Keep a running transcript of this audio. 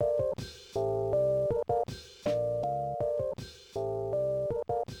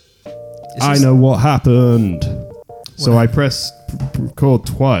I know what happened. So I pressed record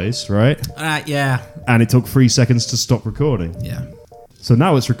twice, right? Yeah. And it took 3 seconds to stop recording. Yeah. So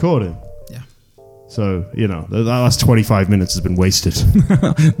now it's recording. Yeah. So, you know, the last 25 minutes has been wasted.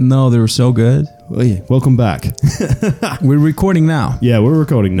 No, they were so good. Well, yeah, welcome back. We're recording now. Yeah, we're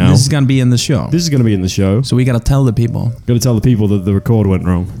recording now. This is going to be in the show. This is going to be in the show. So we got to tell the people. Got to tell the people that the record went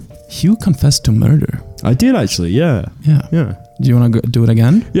wrong. Hugh confessed to murder. I did actually, yeah. Yeah. Yeah. Do you want to do it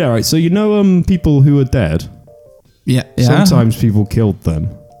again? Yeah, right. So you know people who are dead? Yeah. Sometimes people killed them.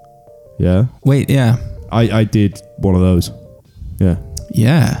 Yeah? Wait, yeah. I did one of those. Yeah.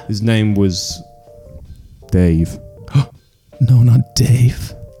 Yeah. His name was Dave. No, not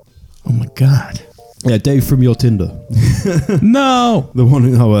Dave. Oh my God. Yeah, Dave from your Tinder. No. The one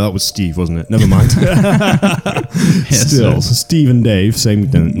who... Oh, well, that was Steve, wasn't it? Never mind. Still, Steve and Dave, same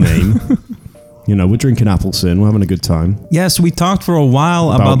name. You know, we're drinking Applesin. We're having a good time. Yes, we talked for a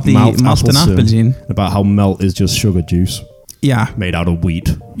while about the malt and Applesin. About how malt is just sugar juice. Yeah. Made out of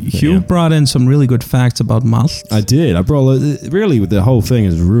wheat. Hugh brought in some really good facts about malt. I did. I brought... Really, the whole thing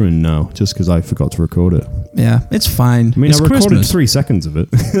is ruined now, just because I forgot to record it. Yeah, it's fine. I mean, it's I recorded Christmas. 3 seconds of it.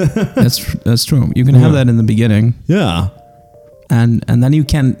 That's true. You can have that in the beginning. Yeah. And then you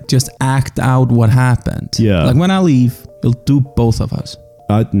can just act out what happened. Yeah. Like when I leave, we'll do both of us.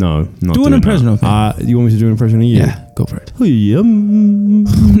 No, not do an impression of me. You want me to do an impression of you? Yeah, go for it. Hey, yo.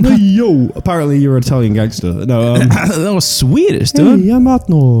 Apparently you're an Italian gangster. No, that was Swedish, dude. Hey, I'm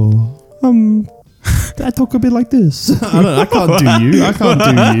Atno. I talk a bit like this. I can't do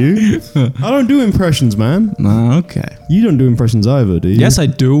you. I don't do impressions, man. No, okay. You don't do impressions either, do you? Yes, I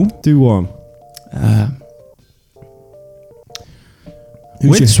do. Do one.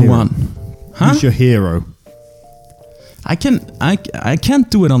 Which one? Huh? Who's your hero? I can't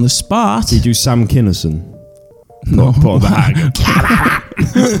do it on the spot. You do Sam Kinison. No. Put on the hang.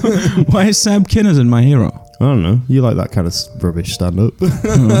 Why is Sam Kinison my hero? I don't know. You like that kind of rubbish stand-up.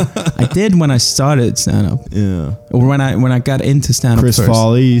 I did when I started stand-up. Yeah. Or when I got into stand-up Chris first.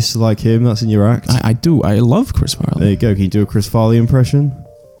 Farley, you used to like him. That's in your act. I do. I love Chris Farley. There you go. Can you do a Chris Farley impression?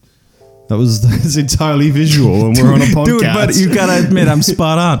 That's entirely visual, and we're on a podcast. Dude, but you gotta admit, I'm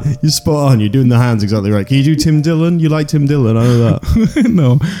spot on. You're spot on. You're doing the hands exactly right. Can you do Tim Dillon? You like Tim Dillon? I know that.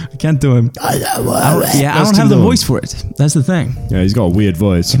 No, I can't do him. I don't have the voice for it. That's the thing. Yeah, he's got a weird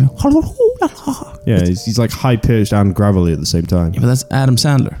voice. Yeah, he's like high pitched and gravelly at the same time. Yeah, but that's Adam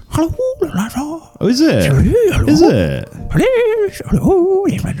Sandler. Oh, is it? Is it?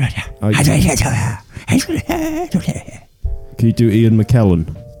 Can you do Ian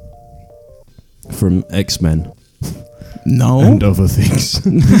McKellen from X-Men? No. And other things.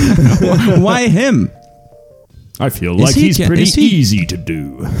 Why him? I feel like he's pretty easy to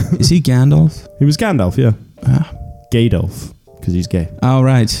do. Is he Gandalf? He was Gandalf, yeah. Gaydolf, because he's gay. Oh,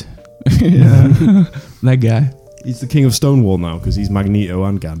 right. Yeah. That guy. He's the king of Stonewall now, because he's Magneto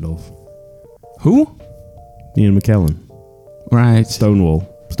and Gandalf. Who? Ian McKellen. Right. Stonewall.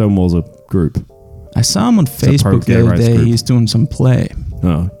 Stonewall's a group. I saw him on Facebook the other day. He's doing some play.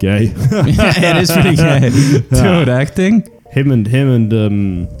 Oh, gay. It is pretty gay. Dude, acting. Him and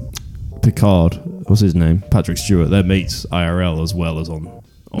Picard, what's his name? Patrick Stewart. They're mates IRL as well as on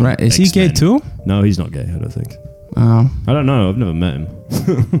right. Is X-Men. He gay too? No, he's not gay, I don't think. Oh. I don't know. I've never met him.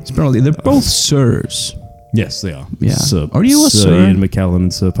 They're both sirs. Yes, they are. Yeah. Sir, are you a sir? Ian McKellen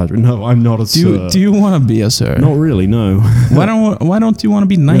and Sir Patrick. No, I'm not a sir. Do you want to be a sir? Not really, no. Why don't you want to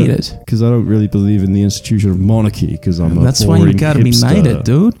be knighted? Because I don't really believe in the institution of monarchy. Because that's why you gotta be knighted,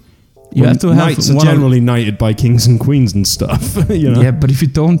 dude. You have to have knights are generally knighted by kings and queens and stuff. You know? Yeah, but if you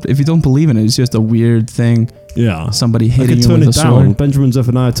don't believe in it, it's just a weird thing. Yeah. Somebody hitting you turn with it a down. sword. Benjamin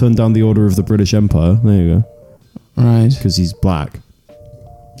Zephaniah turned down the Order of the British Empire. There you go. Right. Because he's black.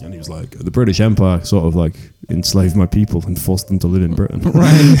 And he was like, the British Empire sort of like enslaved my people and forced them to live in Britain.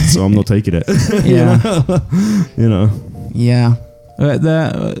 Right. So I'm not taking it. Yeah. You know. Yeah.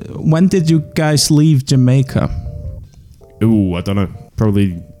 When did you guys leave Jamaica? Ooh, I don't know.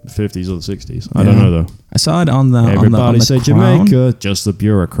 Probably 50s or the 60s. I don't know though. I saw it on the Everybody say Crown. Jamaica, just the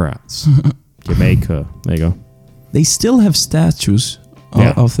bureaucrats. Jamaica. There you go. They still have statues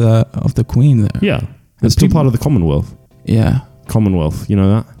of the Queen there. Yeah. It's still part of the Commonwealth. Yeah. Commonwealth, you know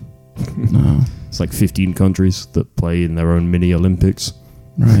that? No. It's like 15 countries that play in their own mini Olympics.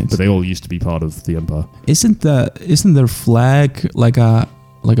 Right. But they all used to be part of the empire. Isn't their flag like a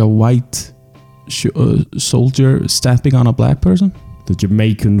white soldier stepping on a black person? The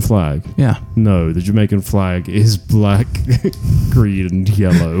Jamaican flag? Yeah. No, the Jamaican flag is black, green, and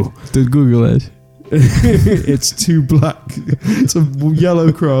yellow. Dude, Google it. It's two black. It's a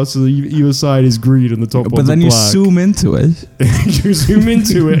yellow cross, and either side is green, and the top But one's then black. you zoom into it. You zoom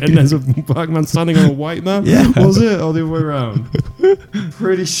into it, and there's a black man standing on a white man. Yeah. Was it, or the other way around?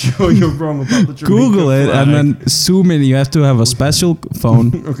 Pretty sure you're wrong about the Jamaica Google it flag. and then zoom in. You have to have a special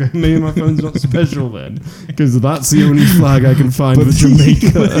phone. Okay, maybe my phone's not special then, because that's the only flag I can find with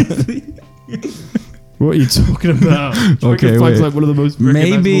Jamaica. What are you talking about? Jamaica Okay, flag's wait. like one of the most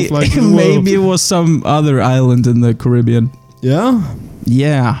Maybe, recognizable flags in the world. maybe it was some other island in the Caribbean. Yeah?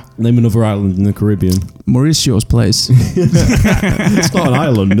 Yeah, Name another island in the Caribbean. Mauricio's place. It's not an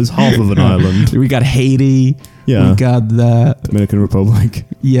island, it's half of an island. We got Haiti. Yeah. We got the Dominican Republic.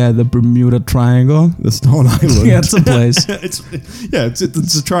 the Bermuda Triangle. That's not an island. Yeah, it's a place.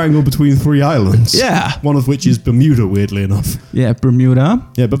 it's a triangle between three islands. Yeah, One of which is Bermuda, weirdly enough. yeah, Bermuda.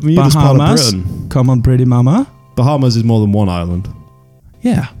 Yeah, but Bermuda's part of Bahamas. Britain. Come on, pretty mama. Bahamas is more than one island.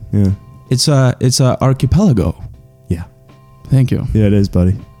 Yeah, Yeah. it's a archipelago. Yeah. Thank you. Yeah, it is,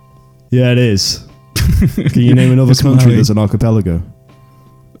 buddy. Yeah, it is. Can you name another It's country Maori. that's an archipelago?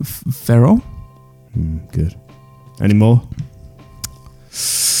 Pharaoh. Good. Any more?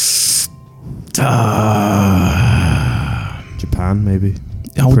 Japan, maybe.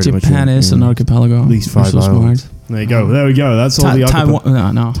 Oh, Pretty much, Japan yeah. is an archipelago. At least You're 5 so islands. smart. There you go. There we go. That's all the archipelago.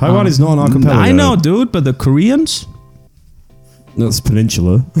 Taiwan. No, Taiwan is not an archipelago. I know, dude, but the Koreans. That's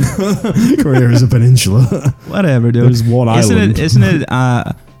peninsula. Korea is a peninsula. Whatever, dude. There's one island. Isn't it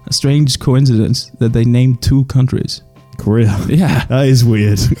a strange coincidence that they named 2 countries? Korea. Yeah. That is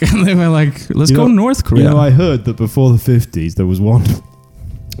weird. And they were like, let's You go know- North Korea. You know, I heard that before the 50s there was one.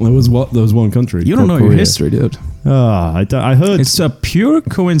 There was one country. You don't know called your Korea. history, dude. I heard. It's a pure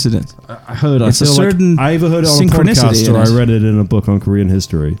coincidence. I heard. It's I a feel like certain I either heard it on a synchronicity podcast in or I it. read it in a book on Korean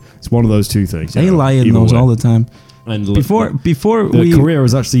history. It's one of those two things. They you know, lie in either those way. all the time. And Before Korea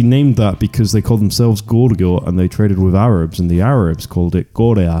was actually named that because they called themselves Goryeo and they traded with Arabs, and the Arabs called it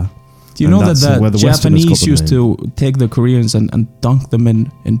Goryeo. do you and know that that's where the the Westerners got Japanese the used to take the Koreans and dunk them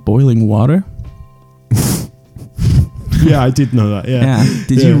in boiling water? Yeah, I did know that. Yeah.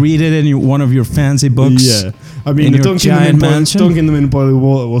 Did Yeah. you read it in one of your fancy books? Yeah. I mean, In the your giant mansion? dunking them in boiling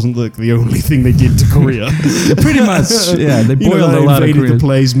water wasn't like the only thing they did to Korea. Pretty much. Yeah, they You know, boiled they a lot of invaded the Koreans.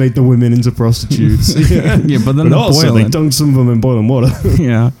 place, made the women into prostitutes. Yeah. Yeah, but then But the also, they boiling. dunked some of them in boiling water.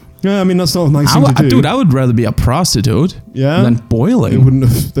 Yeah. Yeah, I mean, that's not a nice thing to do. Dude, I would rather be a prostitute Yeah? than boiling. They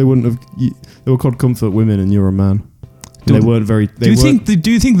wouldn't have. They were called comfort women, and you're a man. And Dude, they weren't very. do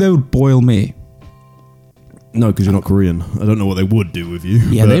you think they would boil me? No, because you're not Korean. I don't know what they would do with you.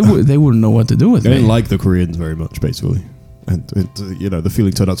 Yeah, but they wouldn't know what to do with They me. didn't like the Koreans very much, basically, and the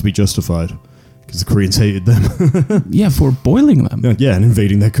feeling turned out to be justified because the Koreans hated them. Yeah, for boiling them. Yeah, and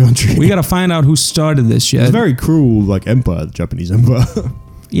invading their country. We gotta find out who started this shit. It's a very cruel, like, empire, the Japanese empire.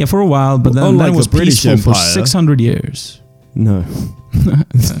 Yeah, for a while, but then Unlike it was the British peaceful for Empire. 600 years. No,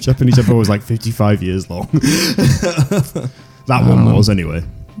 the Japanese empire was like 55 years long. That one was anyway.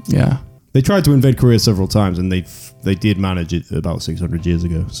 Yeah. They tried to invade Korea several times, and they did manage it about 600 years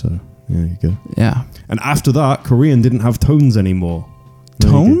ago. So there you go. Yeah. And after that, Korean didn't have tones anymore. There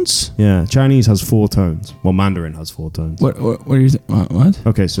you go. Tones? Yeah, Chinese has 4 tones. Well, Mandarin has 4 tones. What are you what?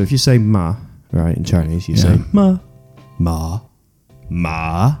 Okay, so if you say ma, right, in Chinese, you say Yeah. ma, ma,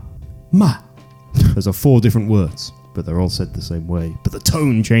 ma, ma. Those are 4 different words, but they're all said the same way. But the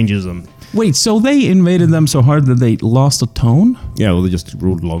tone changes them. Wait, so they invaded them so hard that they lost a tone? Yeah, well, they just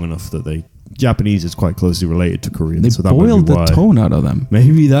ruled long enough that Japanese is quite closely related to Korean, They so that boiled would be the why. tone out of them.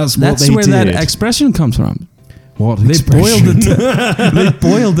 Maybe that's what That's they where did. that expression comes from. What They boiled expression? they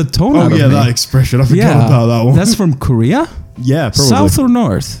boiled the tone Oh out yeah, of me. that expression. I forgot about that one. That's from Korea? yeah, probably South or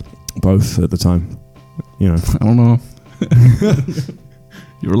North? both at the time. You know, I don't know.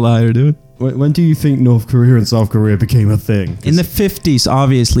 You're a liar, dude. when do you think North Korea and South Korea became a thing? In the 50s,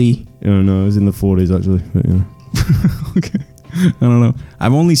 obviously. No, it was in the 40s actually. But, you know. Okay. I don't know.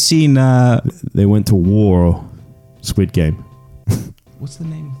 I've only seen... They went to war. Squid Game. what's the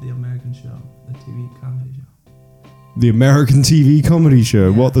name of the American show? The TV comedy show? The American TV comedy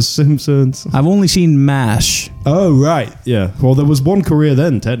show. Yeah. What, The Simpsons? I've only seen MASH. Oh, right. Yeah. Well, there was one Korea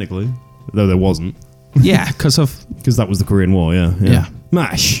then, technically. Though there wasn't. Yeah, because of... Because that was the Korean War, yeah. Yeah.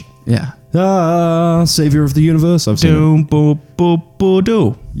 MASH. Yeah. Savior of the Universe. I've seen it. Doom, boop, boop, boo,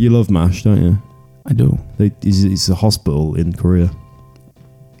 do. You love MASH, don't you? I do. It's a hospital in Korea.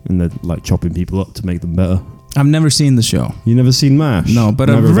 And they're like chopping people up to make them better. I've never seen the show. You never seen MASH? No, but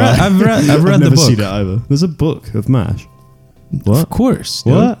Never I've read I've the never book. seen it either. There's a book of MASH. What? Of course.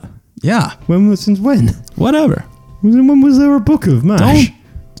 dude. What? Yeah. Since when? Whatever. When was there a book of MASH?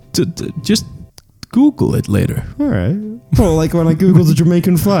 Just Google it later. All right. Well, like when I googled the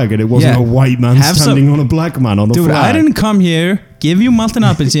Jamaican flag and it wasn't a white man standing on a black man on a Dude, flag. I didn't come here, give you malt and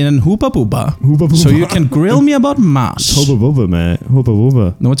apelsin and hoopa booba. Hoopa booba. So you can grill me about mash. Hoopa booba, mate. Hoopa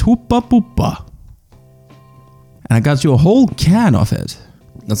booba. No, it's hoopa booba. And I got you a whole can of it.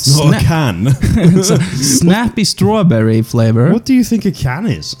 That's not a can. It's a snappy strawberry flavor. What do you think a can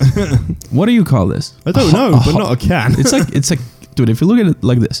is? What do you call this? I don't know, but not a can. It's like, dude, if you look at it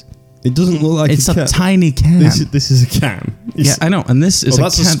like this, It doesn't look like it's a can. tiny can. This is a can. Yeah, I know. And this is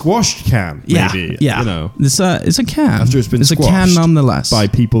that's can. a squashed can, maybe. Yeah. You know, It's a can. After it's been a can squashed nonetheless. by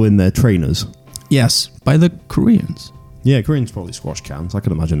people in their trainers. Yes, by the Koreans. Yeah, Koreans probably squash cans. I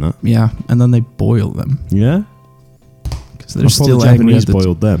can imagine that. Yeah, and then they boil them. Yeah? Because they're I thought still the angry. Japanese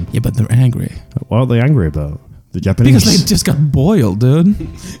boiled them. Yeah, but they're angry. What are they angry about? The Japanese? Because they just got boiled, dude.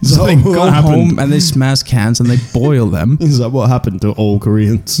 So they what go happened? home and they smash cans and they boil them. Is that what happened to all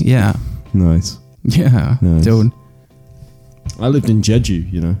Koreans? Yeah. Nice. Yeah, Nice. dude. I lived in Jeju,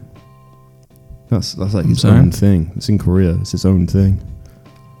 you know. That's like its sorry? own thing. It's in Korea. It's its own thing.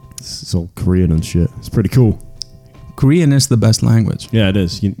 It's all Korean and shit. It's pretty cool. Korean is the best language. Yeah, it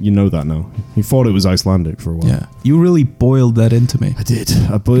is. You know that now. You thought it was Icelandic for a while. Yeah. You really boiled that into me. I did.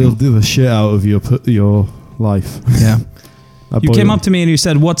 I boiled the shit out of your life. Yeah. I You came up to me and you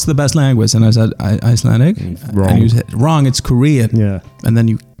said, "What's the best language?" And I said, "Icelandic." Wrong. And you said, "Wrong. It's Korean." Yeah. And then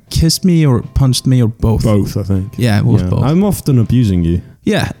you kissed me or punched me or both. Both, I think. Yeah, it was both. I'm often abusing you.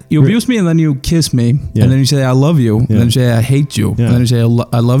 Yeah, you abuse me and then you kiss me, Yeah. and then you say I love you, and then you say I hate you, Yeah. and then you say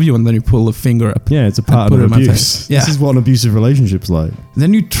I love you, and then you pull a finger up. Yeah, it's a And pattern put it of in my abuse. face. Yeah. This is what an abusive relationship's like.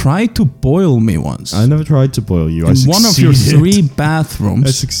 Then you tried to boil me once I never tried to boil you. in I one of your succeeded. 3 bathrooms.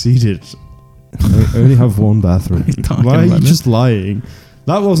 I succeeded. I only have one bathroom. talking Why are you about, just lying?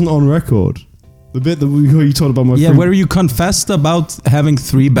 That wasn't on record. The bit that you talked about my Yeah, friend where you confessed about having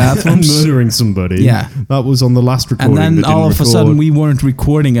 3 and bathrooms, murdering somebody. Yeah. That was on the last recording. and then that didn't all of a record. sudden we weren't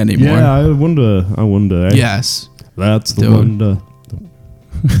recording anymore. Yeah, I wonder. Eh? Yes. That's the Dude. wonder.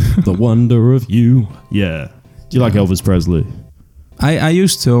 The wonder of you. Yeah. Do you like Elvis Presley? I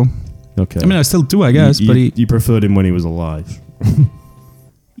used to. Okay. I mean, I still do, I guess, but you preferred him when he was alive.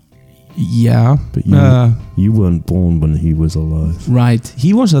 yeah. But you weren't born when he was alive. Right.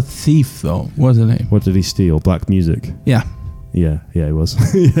 He was a thief, though, wasn't he? What did he steal? Black music. Yeah. Yeah, he was.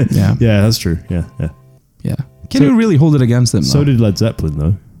 Yeah. Yeah, that's true. Yeah. Yeah. Can So- you really hold it against them? So though? did Led Zeppelin,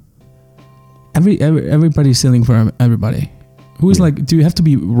 though. Everybody's stealing from everybody. Who is Yeah. like? Do you have to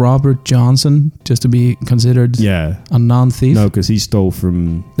be Robert Johnson just to be considered Yeah. a non-thief? No, because he stole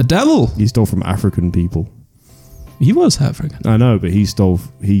from African people. He was African, I know, but he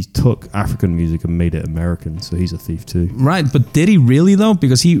took African music and made it American, so he's a thief too. right? But did he really though?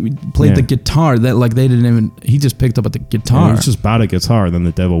 Because he played Yeah. the guitar. That like they didn't even. He just picked up at the Yeah, guitar. he was just bad at guitar, and then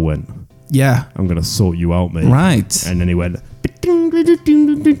the devil went, Yeah. "I'm gonna sort you out, mate." Right. And then he went. Yeah.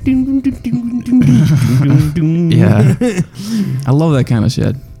 I love that kind of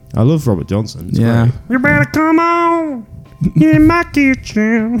shit. I love Robert Johnson. It's Yeah. great. You better come on in my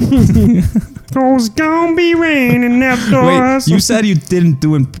kitchen. Cause it's gonna be raining outdoors. Wait, you said you didn't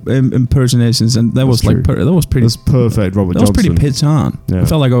do impersonations, and that was That's like true. that was pretty. That's perfect, Robert That was Johnson. pretty pitch on. Yeah. I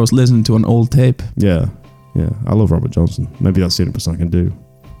felt like I was listening to an old tape. Yeah. I love Robert Johnson. Maybe that's the only person I can do.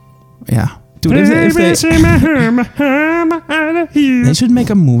 Yeah. Dude, if they should make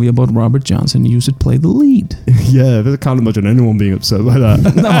a movie about Robert Johnson. You should play the lead. Yeah, I can't imagine anyone being upset by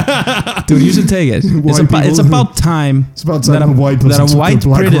that. Dude, you should take it. It's about time. It's about time a white person that a white took the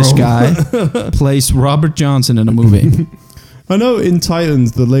black British role. guy plays Robert Johnson in a movie. I know in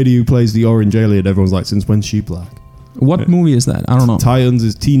Titans, the lady who plays the orange alien, everyone's like, since when's she black? What movie is that? I don't know. Titans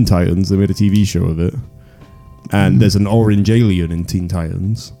is Teen Titans. They made a TV show of it. And there's an orange alien in Teen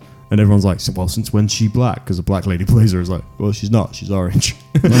Titans. And everyone's like, well, since when's she black? Because a black lady plays her. It's like, well, she's not. She's orange.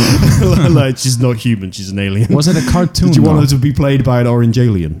 Like, she's not human. She's an alien. Was it a cartoon? Did you want though? her to be played by an orange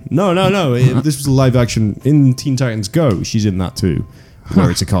alien? No. This was a live action. In Teen Titans Go, she's in that too.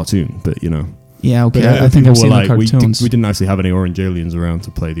 Where it's a cartoon, but you know. Yeah, okay. But, I think I've people seen were the cartoons. we didn't actually have any orange aliens around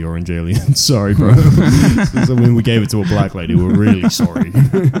to play the orange alien. Sorry, bro. So when we gave it to a black lady, we're really sorry.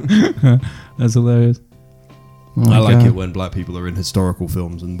 That's hilarious. Oh my I like God. it when black people are in historical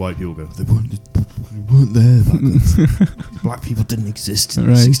films and white people go, they weren't there back then. Black people didn't exist in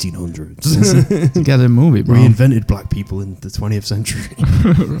Right. the 1600s. You got a movie, bro. Reinvented black people in the 20th century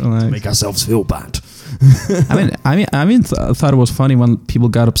to Relax. make ourselves feel bad. I thought it was funny when people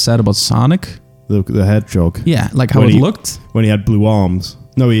got upset about Sonic. The hedgehog. Yeah, like how When it he- looked. When he had blue arms.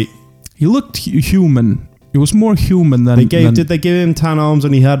 No, He looked human It was more human than. Did they give him tan arms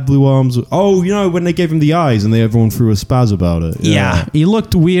and he had blue arms? Oh, when they gave him the eyes and everyone threw a spaz about it. Yeah, he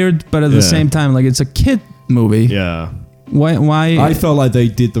looked weird, but at the same time, like, it's a kid movie. Yeah. Why? I felt like they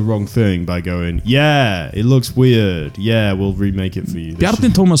did the wrong thing by going, yeah, it looks weird. Yeah, we'll remake it for you.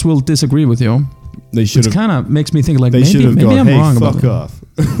 Bjarni Thomas will disagree with you. They should have. It kind of makes me think like They should have maybe gone, I'm hey, wrong fuck about it. off.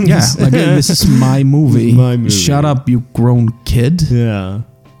 Yeah, like this is my movie. My movie. Shut up, you grown kid. Yeah.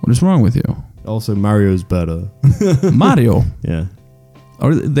 What is wrong with you? Also, Mario's better. Mario. Yeah.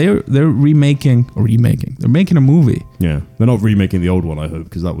 Or they're remaking. They're making a movie. Yeah. They're not remaking the old one, I hope,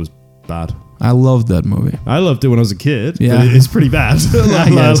 because that was bad. I loved that movie. I loved it when I was a kid. Yeah. But it's pretty bad.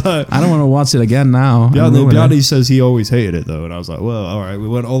 I don't want to watch it again now. Bjarni says he always hated it, though. And I was like, well, all right, we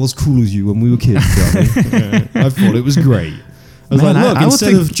weren't all as cool as you when we were kids, Bjarni. I thought it was great. I was like, look,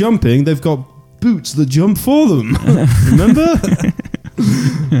 instead of jumping, they've got boots that jump for them. Remember?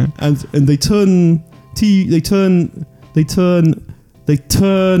 and they turn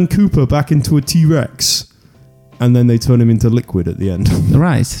Cooper back into a T-Rex, and then they turn him into liquid at the end.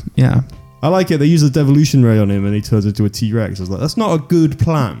 Right? Yeah. I like it. They use a devolution ray on him, and he turns into a T-Rex. I was like, that's not a good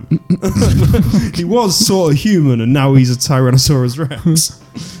plan. He was sort of human, and now he's a Tyrannosaurus Rex.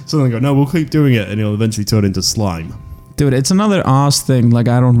 So they go, no, we'll keep doing it, and he'll eventually turn into slime. Dude, it's another Oz thing. Like,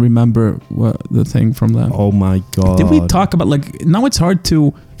 I don't remember what the thing from that. Oh my god! Did we talk about, like, now it's hard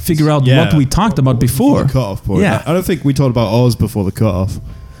to figure out what we talked about before. The cutoff point. Yeah. I don't think we talked about Oz before the cutoff.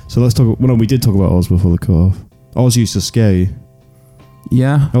 So let's talk. Well, no, we did talk about Oz before the cutoff. Oz used to scare you.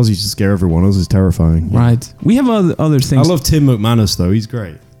 Yeah. Oz used to scare everyone. Oz is terrifying. Right. We have other things. I love Tim McManus though. He's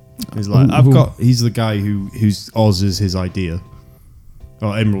great. He's like he's the guy who's Oz is his idea.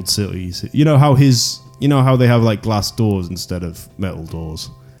 Oh, Emerald City. You know how they have like glass doors instead of metal doors.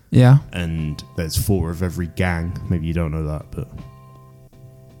 Yeah. And there's 4 of every gang. Maybe you don't know that, but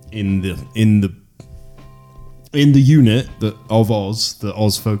in the unit of Oz that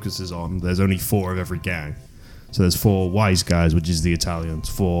Oz focuses on, there's only 4 of every gang. So there's 4 wise guys, which is the Italians,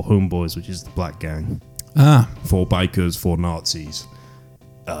 4 homeboys, which is the black gang, 4 bikers, 4 Nazis,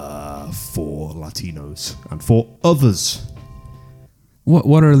 4 Latinos, and 4 others.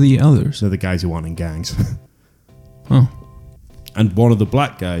 What are the others? They're the guys who aren't in gangs. Oh. And one of the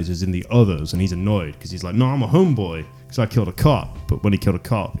black guys is in the others, and he's annoyed because he's like, no, I'm a homeboy because I killed a cop. But when he killed a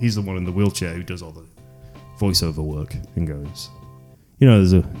cop, he's the one in the wheelchair who does all the voiceover work and goes,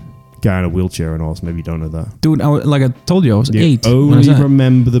 there's a guy in a wheelchair in Oz. Maybe you don't know that. Dude, like I told you, I was 8. Only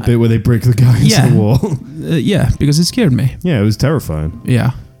remember the bit where they break the guy into the wall. Yeah, because it scared me. Yeah, it was terrifying.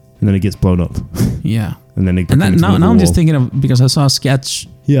 Yeah. And then it gets blown up. Yeah. And then now I'm just thinking of, because I saw a sketch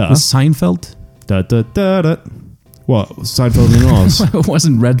with Seinfeld. Da, da, da, da. What? Seinfeld and Oz? It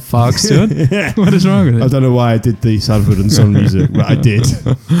wasn't Red Fox, dude. Yeah. What is wrong with it? I don't know why I did the Sanford and Son music, but I did.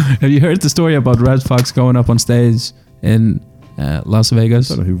 Have you heard the story about Red Fox going up on stage in Las Vegas?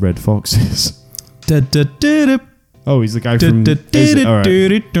 I don't know who Red Fox is. Da-da-da-da. Oh, he's the guy from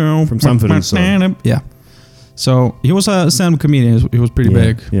from Sanford and Son. Yeah. So he was a stand-up comedian. He was pretty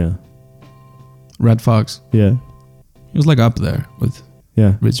big. Yeah. Red Fox. Yeah. He was like up there with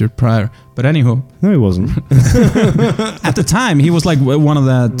Yeah. Richard Pryor. But anywho. No, he wasn't. At the time, he was like one of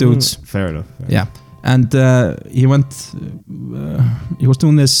the dudes. Fair enough. Yeah. And he went... he was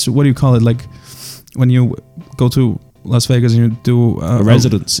doing this... What do you call it? Like when you go to Las Vegas and you do... a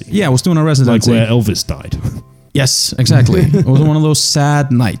residency. Yeah, I was doing a residency. Like where Elvis died. Yes, exactly. It was one of those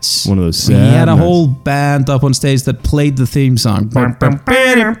sad nights. One of those sad He had a nights. whole band up on stage that played the theme song. Wait,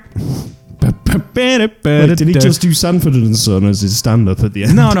 did he just do Sanford and Son as his stand-up at the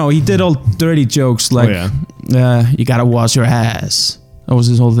end? No, he did all dirty jokes like, you gotta wash your ass. That was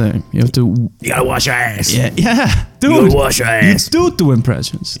his whole thing. You gotta wash your ass. Yeah, dude. You gotta wash your ass. You do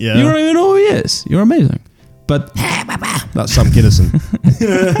impressions. Yeah. You don't even know who he is. You're amazing. But that's Sam Kinison.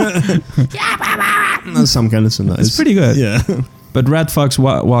 That's Sam Kinison. That it's is pretty good. Yeah. But Red Fox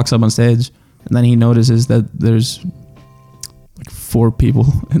walks up on stage, and then he notices that there's like 4 people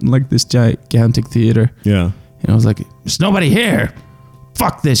in like this gigantic theater. Yeah. And I was like, there's nobody here.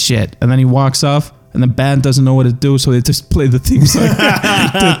 Fuck this shit. And then he walks off, and the band doesn't know what to do, so they just play the theme song.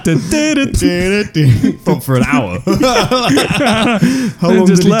 But for an hour. How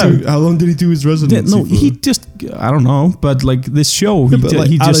long did he do his residency? No, he just, I don't know, but like this show,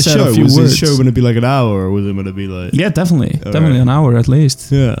 he just said a few was words. his show going to be like an hour, or was it going to be like... Yeah, definitely. Definitely an hour at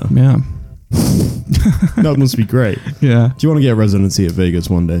least. Yeah. Yeah. That must be great. Yeah. Do you want to get a residency at Vegas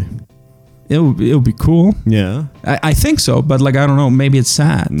one day? it'll be cool. Yeah. I think so, but like I don't know. Maybe it's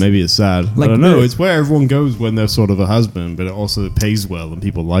sad. Maybe it's sad. Like, I don't know. It's where everyone goes when they're sort of a husband, but it also pays well and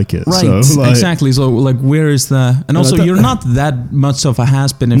people like it. Right. So, like, exactly. So like, where is the? And also, you're not that much of a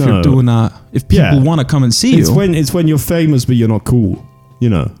has-been if No. you're doing if people want to come and see It's you. when you're famous but you're not cool. You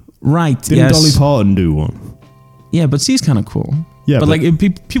know. Right. Didn't yes. Dolly Parton do one? Yeah, but she's kind of cool. Yeah, but like if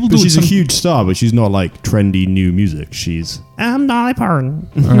people do. But she's a huge star, but she's not like trendy new music. She's I'm Dolly Parton.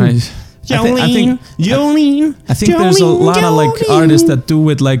 All right. Jolene. I think there's a lot of like artists that do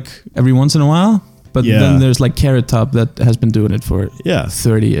it like every once in a while, but Yeah. then there's like Carrot Top that has been doing it for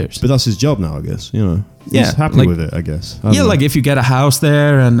 30 years. But that's his job now, I guess. You know. Yeah, He's happy like- with it, I guess. I don't know. Like if you get a house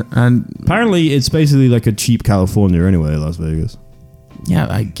there and apparently it's basically like a cheap California anyway, Las Vegas. yeah,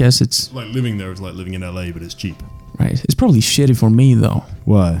 I guess it's Like living there is like living in LA, but it's cheap. right. It's probably shitty for me though.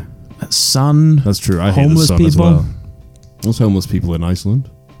 Why? Sun, That's true. I hate homeless the sun as people. well. There's homeless people in Iceland.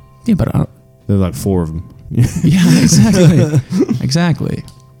 Yeah, but There's like 4 of them. yeah, exactly.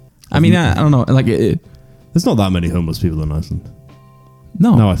 I mean, I don't know. Like, There's not that many homeless people in Iceland.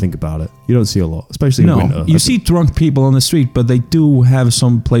 no, Now I think about it. You don't see a lot, especially in winter. You see drunk people on the street, but they do have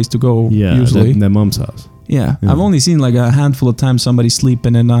some place to go. yeah, usually. their mum's house. Yeah. Yeah. I've only seen like a handful of times somebody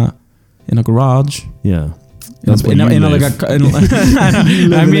sleeping in a garage. Yeah. That's where you live. I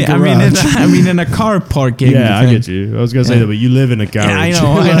mean in a car parking. Yeah, I thing. get you. I was going to say Yeah. that, but you live in a garage. Yeah, I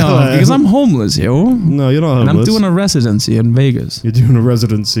know, because I'm homeless, yo. No, you're not And homeless. I'm doing a residency in Vegas. You're doing a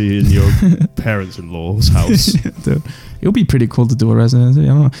residency in your parents-in-law's house. Dude, it would be pretty cool to do a residency. I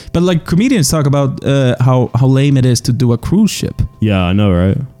don't know, but like comedians talk about how lame it is to do a cruise ship. Yeah, I know,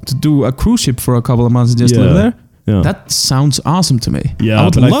 right? To do a cruise ship for a couple of months and just Yeah. live there. Yeah. That sounds awesome to me. Yeah, I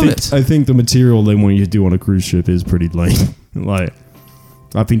would but love think, I think the material they want you to do on a cruise ship is pretty lame. Like,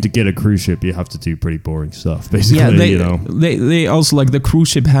 I think to get a cruise ship, you have to do pretty boring stuff, basically. Yeah, you know. they also like the cruise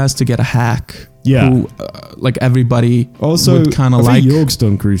ship has to get a hack. Yeah. Who, like everybody Also, would kind I of think like. York's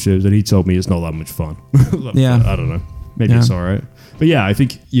done cruise ships, and he told me it's not that much fun. Yeah. I don't know. Maybe Yeah. it's all right. But yeah, I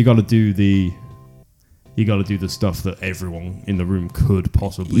think you got to do the stuff that everyone in the room could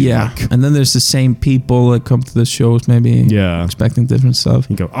possibly Yeah, like. and then there's the same people that come to the shows, maybe Yeah. expecting different stuff.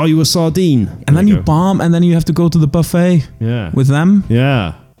 You go, oh, you a sardine, And then you go. bomb, and then you have to go to the buffet Yeah. with them.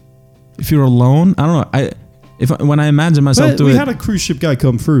 Yeah. If you're alone, I don't know. When I imagine myself But doing we it, had a cruise ship guy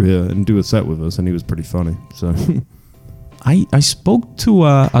come through here and do a set with us, and he was pretty funny. So I spoke to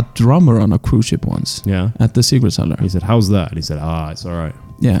a drummer on a cruise ship once yeah. at the Secret Cellar. He said, how's that? And he said, it's all right.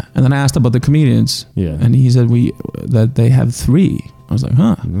 Yeah, and then I asked about the comedians, Yeah. and he said that they have 3. I was like,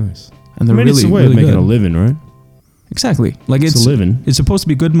 huh? Nice. And they're it's really, a way really of making good. a living, right? Exactly. Like It's a living. It's supposed to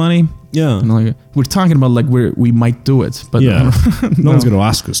be good money. Yeah. And like we're talking about like we might do it, but Yeah. No one's going to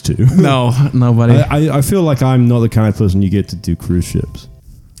ask us to. No, nobody. I feel like I'm not the kind of person you get to do cruise ships.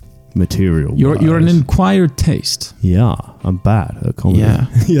 Material. You're an acquired taste. Yeah, I'm bad at comedy. Yeah.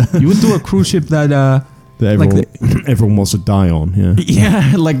 Yeah. You would do a cruise ship that That everyone wants to die on. Yeah.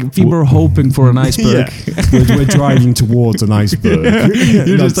 yeah, like people are hoping for an iceberg. Yeah. we're driving towards an iceberg.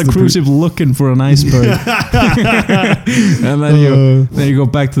 You're That's just a the cruise ship looking for an iceberg, and then you go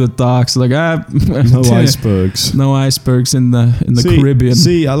back to the docks like no icebergs. no icebergs in the Caribbean.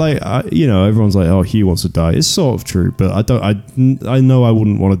 See, everyone's like, oh, he wants to die. It's sort of true, but I know I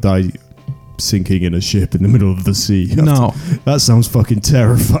wouldn't want to die sinking in a ship in the middle of the sea. No, That sounds fucking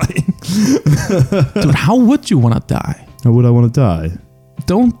terrifying. dude, how would you want to die? How would I want to die?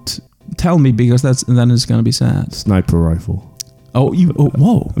 Don't tell me because then it's gonna be sad. Sniper rifle.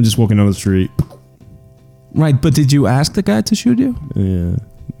 Whoa. I'm just walking down the street. Right, but did you ask the guy to shoot you? Yeah.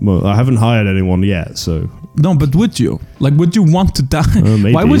 Well, I haven't hired anyone yet, so No, but would you? Like, would you want to die?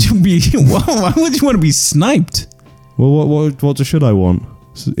 maybe. Why would you be? Why would you want to be sniped? Well, what should I want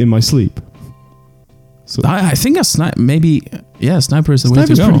in my sleep? So I think a sniper, maybe. Yeah, sniper is the way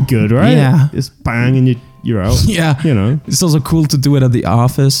to sniper's go. pretty good, right? Yeah. It's bang and you're out. Yeah. You know. It's also cool to do it at the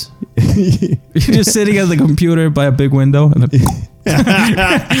office. You're just sitting at the computer by a big window, and the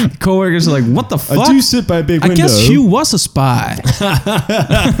coworkers are like, "What the fuck?" I do sit by a big window. I guess Hugh was a spy. What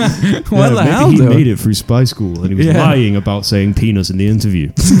the maybe hell, he dude? made it through spy school and he was Yeah. lying about saying penis in the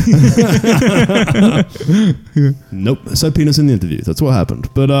interview. Nope, I said penis in the interview. That's what happened.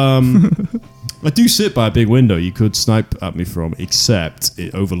 But I do sit by a big window you could snipe at me from, except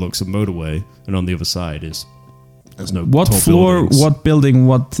it overlooks a motorway, and on the other side there's no What tall floor? buildings. What building?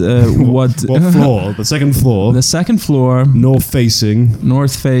 What? What floor? The second floor. The second floor, North facing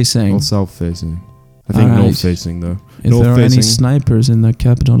north facing. or south facing? I think Alright. north facing though. if North there are any facing. snipers in the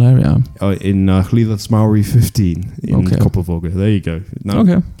capital area. In Hlíðarmári 15 in Okay. Koppavogur. There you go. No,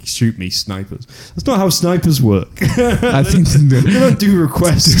 Okay. shoot me, snipers. That's not how snipers work. I think They don't do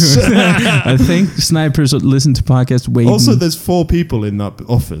requests. I think snipers would listen to podcasts waiting. Also, there's 4 people in that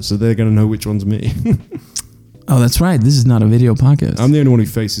office, so they're going to know which one's me. Oh, that's right. This is not a video podcast. I'm the only one who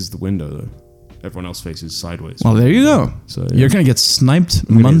faces the window, though. Everyone else faces sideways. Well, there you go. So, You're gonna get sniped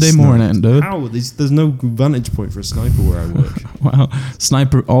I'm gonna Monday get sniped. morning, dude. How? There's no vantage point for a sniper where I work. Wow,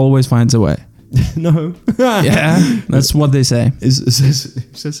 sniper always finds a way. No. Yeah, that's what they say.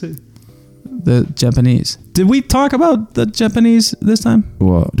 Says it. The Japanese. Did we talk about the Japanese this time?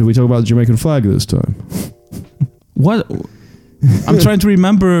 What? Did we talk about the Jamaican flag this time? What? I'm trying to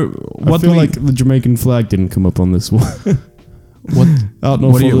remember what I feel we. like the Jamaican flag didn't come up on this one. What? Out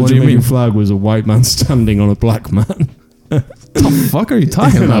What do you- the what do you Jamaican mean? flag was a white man standing on a black man. The fuck are you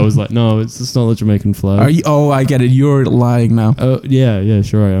talking And I about? was like, no, it's not the Jamaican flag. Are you? Oh, I get it. You're lying now. Yeah,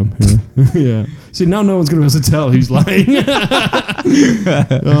 sure I am. Yeah. Yeah. See, now no one's going to be able to tell who's lying.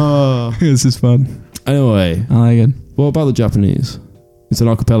 Oh. This is fun. Anyway, I like it. what about the Japanese? It's an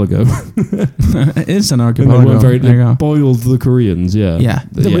archipelago. It's an And they archipelago. weren't very, There you they go. boiled the Koreans, yeah. Yeah.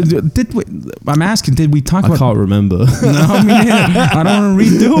 Yeah. Did we? I'm asking. Did we talk I about? can't remember. No, I mean, I don't want to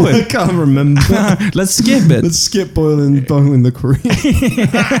redo I it. can't remember. Let's skip it. Let's skip boiling the Koreans.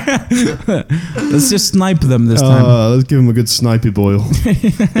 Let's just snipe them this time. Let's give them a good snipey boil.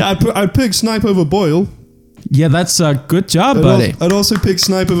 Yeah, I'd pick snipe over boil. Yeah, that's a good job, buddy. I'd also pick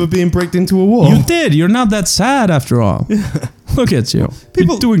snipe over being bricked into a wall. You did. You're not that sad after all. Look at you.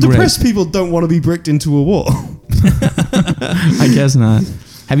 People, You're doing great. depressed people don't want to be bricked into a wall. I guess not.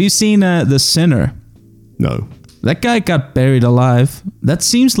 Have you seen The Sinner? No. That guy got buried alive. That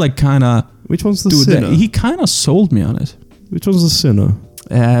seems like kind of... Which one's the Dude, sinner? he kind of sold me on it. Which one's the sinner?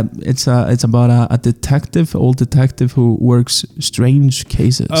 It's about a detective, old detective who works strange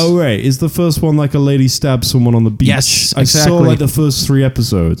cases. Oh, right. Is the first one like a lady stabs someone on the beach? Yes, I saw exactly. like the first 3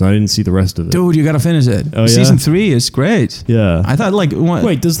 episodes. I didn't see the rest of it. Dude, you gotta finish it. Oh, yeah? Season 3 is great. Yeah. I thought like...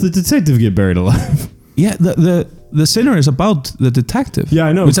 Wait, does the detective get buried alive? Yeah, the Sinner is about the detective. Yeah,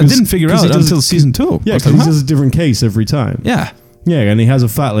 I know. Which I didn't figure 'cause out he does- until season 2. Yeah, I was because like, he does a different case every time. yeah, Yeah, and he has a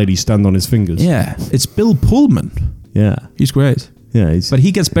fat lady stand on his fingers. yeah. It's Bill Pullman. Yeah. He's great. Yeah, he's But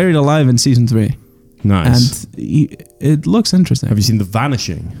he gets buried alive in season 3. nice. And it looks interesting. Have you seen The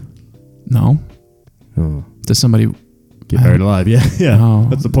Vanishing? No. Oh. Does somebody Get buried alive, yeah. Yeah. Oh.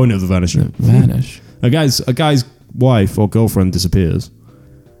 That's the point of The Vanishing. vanish? A guy's wife or girlfriend disappears,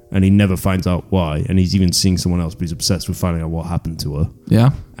 and he never finds out why. And he's even seeing someone else, but he's obsessed with finding out what happened to her.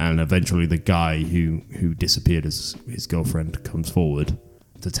 Yeah. And eventually, the guy who disappeared as his girlfriend comes forward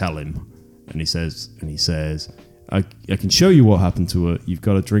to tell him, and he says, I can show you what happened to her. You've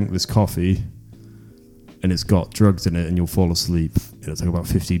got to drink this coffee, and it's got drugs in it, and you'll fall asleep. It'll take about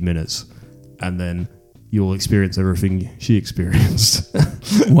 15 minutes, and then you'll experience everything she experienced.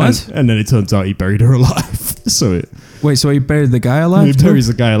 What? And then it turns out he buried her alive. So Wait, so he buried the guy alive? he too? buries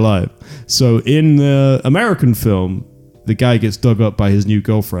the guy alive. So in the American film, the guy gets dug up by his new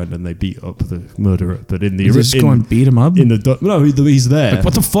girlfriend, and they beat up the murderer. But in the He's just go and beat him up? in the no, he's there. Like,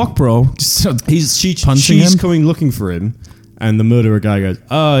 what the fuck, bro? Just punching she's him? coming looking for him, and the murderer guy goes,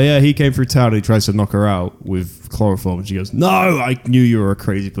 "Oh yeah, he came through town." And he tries to knock her out with chloroform, and she goes, "No, I knew you were a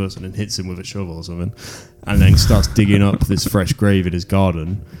crazy person," and hits him with a shovel or something, and then starts digging up this fresh grave in his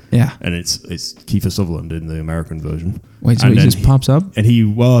garden. Yeah. And it's Kiefer Sutherland in the American version. Wait, so And he then just pops up? And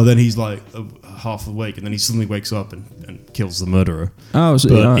then he's like half awake, and then he suddenly wakes up and kills the murderer. Oh, so,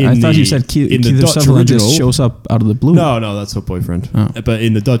 But I in thought you the- said in the Keith Dutch Sutherland just original- shows up out of the blue. No, that's her boyfriend. Oh. But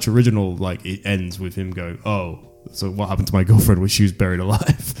in the Dutch original, like, it ends with him going, "Oh, so what happened to my girlfriend was she was buried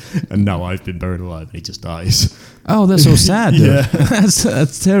alive, and now I've been buried alive," and he just dies. Oh, that's so sad. Dude. Yeah.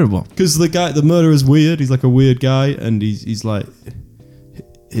 that's terrible. Because the murderer's weird. He's like a weird guy, and he's like,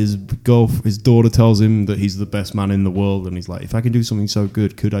 his daughter tells him that he's the best man in the world, and he's like, if I can do something so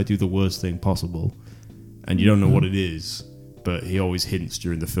good, could I do the worst thing possible? And you don't know what it is, but he always hints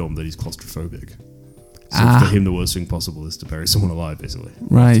during the film that he's claustrophobic. So for him, the worst thing possible is to bury someone alive, basically.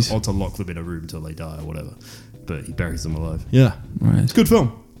 Right. Or to lock them in a room until they die or whatever. But he buries them alive. Yeah. Right. It's a good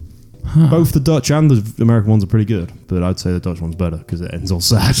film. Both the Dutch and the American ones are pretty good, but I'd say the Dutch one's better because it ends all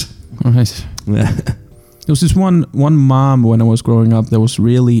sad. Right. Yeah. There was this one mom when I was growing up that was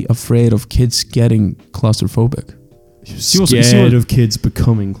really afraid of kids getting claustrophobic. She was scared of kids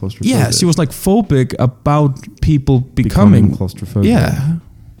becoming claustrophobic. Yeah, she was like phobic about people becoming claustrophobic. Yeah.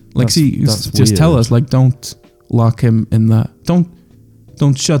 Like That's just tell weird. us, like, don't lock him in the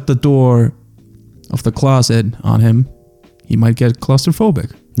don't shut the door of the closet on him. He might get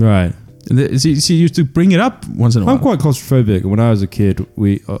claustrophobic. Right. She used to bring it up once in a while. I'm quite claustrophobic. When I was a kid,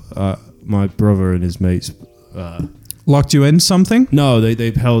 my brother and his mates. Locked you in something? No,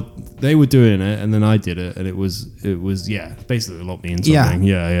 they were doing it, and then I did it, and it was basically locked me in something.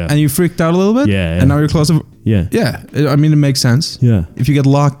 Yeah. And you freaked out a little bit? Yeah. And now you're claustrophobic? Yeah. Yeah. I mean, it makes sense. Yeah. If you get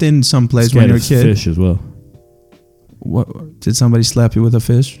locked in someplace Scared when you're a of kid. fish as well. What, did somebody slap you with a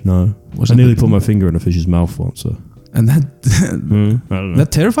fish? No. Was I it- nearly put my finger in a fish's mouth once. So. And that I don't know.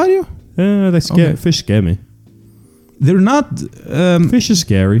 that terrified you? Yeah, Okay. fish scare me. They're not. Fish is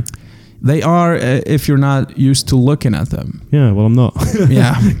scary. They are if you're not used to looking at them. Yeah, well, I'm not.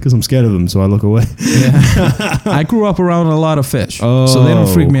 Yeah. Because I'm scared of them, so I look away. Yeah. I grew up around a lot of fish, so they don't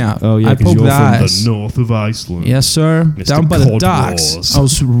freak me out. Oh, yeah, I because poke you're the from eyes. the north of Iceland. Yes, sir. Mr. Down by the Cod docks. Wars. I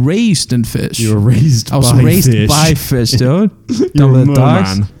was raised in fish. You were raised I was by raised fish. by fish, dude. You're Down by a the docks.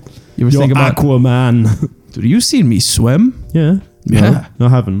 merman. You ever You're think about? Aquaman. Dude, you seen me swim? Yeah. Yeah. No, I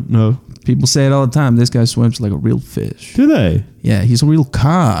haven't. No. People say it all the time. This guy swims like a real fish. Do they? Yeah, he's a real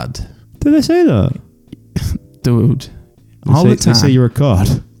cod, Do they say that? dude. They All say, the time. They say you're a cod.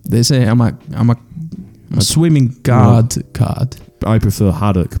 They say I'm a swimming cod. I prefer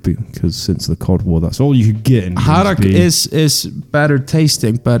haddock because since the cod war, that's all you could get in Haddock Grimsby. is better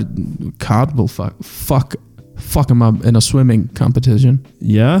tasting, but cod will fuck him up in a swimming competition.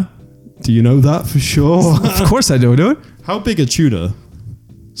 Yeah? Do you know that for sure? Of course I do, dude. How big a tuna?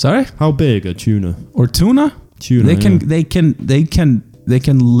 Sorry? How big a tuna? Or tuna? Tuna. They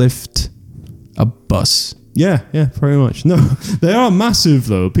can lift a bus. Yeah, pretty much. No, they are massive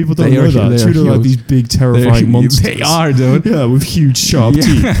though. People don't They know are- that. they are Tuna are like huge. these big, terrifying monsters. They are, dude. Yeah, with huge, sharp Yeah,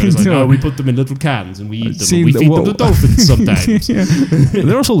 teeth. And it's like, dude. no, we put them in little cans and we eat them. See, and we feed well- them to dolphins sometimes.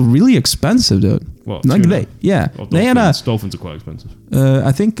 They're also really expensive, dude. Well, Like tuna. Well, they had a. Dolphins are quite expensive.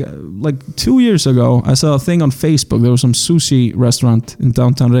 I think like 2 years ago, I saw a thing on Facebook. There was some sushi restaurant in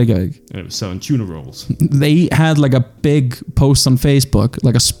downtown Reykjavik. And it was selling tuna rolls. They had like a big post on Facebook,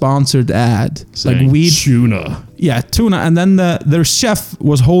 like a sponsored ad, Saying, like weed. tuna. Yeah, tuna, and then their chef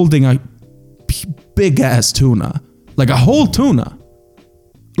was holding a big ass tuna, like a whole tuna,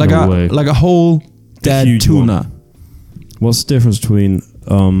 like No way. a whole dead huge tuna. What's the difference between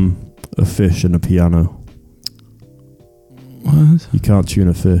a fish and a piano? What? You can't tune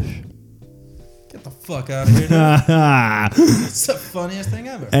a fish. Get the fuck out of here! It's the funniest thing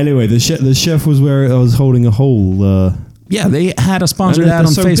ever. Anyway, the chef was where I was holding a whole. Yeah, they had a sponsored and ad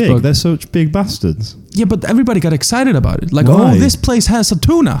on so Facebook. Big. They're such big bastards. Yeah, but everybody got excited about it. Like, Why? oh, this place has a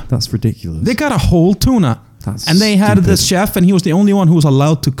tuna. That's ridiculous. They got a whole tuna. That's And they had stupid. the chef, and he was the only one who was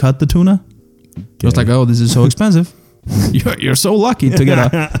allowed to cut the tuna. It was like, oh, this is so expensive. You're so lucky to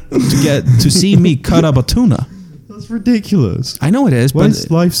get to see me cut up a tuna. That's ridiculous. I know it is, Why but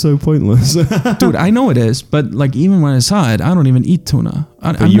is life so pointless? dude, I know it is. But like, even when I saw it, I don't even eat tuna.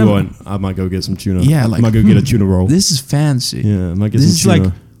 But you went, I might go get some tuna. Yeah, like, I might go get a tuna roll. This is fancy. Yeah, I might get This is some tuna.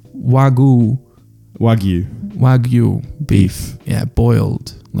 like wagyu beef. Yeah,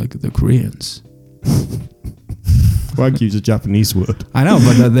 boiled like the Koreans. Wagyu's a Japanese word. I know,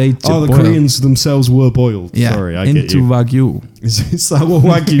 but they Oh, the boiled. Koreans themselves were boiled. Yeah, Sorry, I into get you. wagyu. Is that what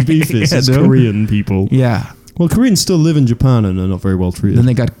Wagyu beef is? Yeah, It's dude. Korean people. Yeah. Well, Koreans still live in Japan and are not very well treated. Then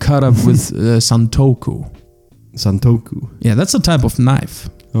they got cut up with santoku. Santoku. Yeah, that's a type of knife.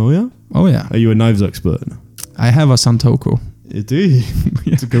 Oh, yeah? Oh yeah, Are you a knives expert? I have a santoku. Do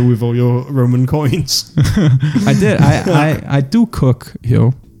you? To go with all your Roman coins. I did. I do cook,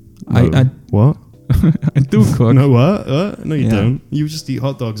 yo. I What? I do cook. No, what? No, you Yeah. don't. You just eat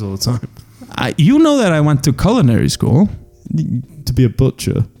hot dogs all the time. You know that I went to culinary school. To be a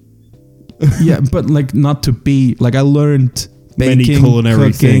butcher. Yeah, but like not to be like I learned Many baking,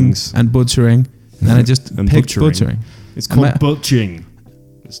 culinary cooking, things. and butchering, and then I just And picked butchering. butchering. It's called Ma- butching.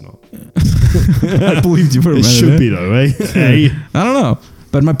 It's not. I believed you for a It minute. should be though, eh? Hey. I don't know,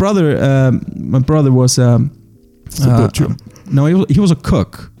 but my brother was a butcher. no, he was a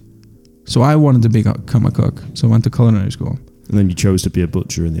cook, so I wanted to become a cook. So I went to culinary school. And then you chose to be a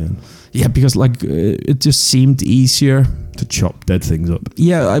butcher in the end. Yeah, because like it just seemed easier. To chop dead things up.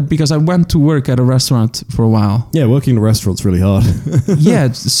 Yeah, because I went to work at a restaurant for a while. Yeah, working in a restaurant's really hard. Yeah,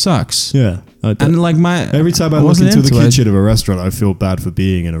 it sucks. Yeah. And like Every time I look wasn't into the into it. kitchen of a restaurant, I feel bad for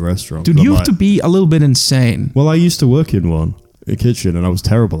being in a restaurant. Dude, I'm you have like, to be a little bit insane. Well, I used to work in one, a kitchen, and I was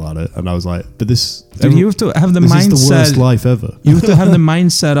terrible at it. And I was like, but this... Dude, you have to have the this mindset. is the worst life ever. You have to have the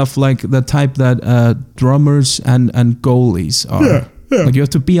mindset of like the type that drummers and goalies are. Yeah. Like you have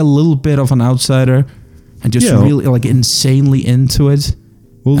to be a little bit of an outsider and just Yeah. really like insanely into it.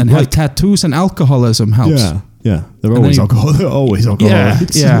 Well, And have tattoos and alcoholism helps. Yeah, yeah. They're And always then alcohol. They're always Yeah,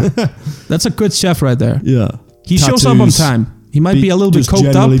 alcoholics. yeah. That's a good chef right there. yeah. He shows up on Tattoos. time. He might be a little bit just coked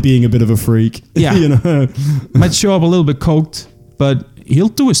generally up. being a bit of a freak. Yeah. You know? Might show up a little bit coked, but he'll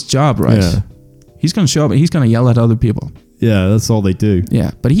do his job, right? Yeah. He's gonna show up and he's gonna yell at other people. Yeah, that's all they do.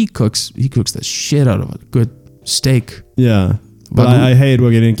 Yeah, but he cooks the shit out of a good steak. Yeah. But I hated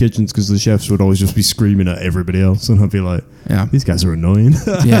working in kitchens because the chefs would always just be screaming at everybody else, and I'd be like, Yeah. "These guys are annoying."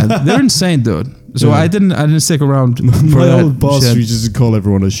 Yeah, they're insane, dude. So Yeah. I didn't stick around for My that old boss shit. used to call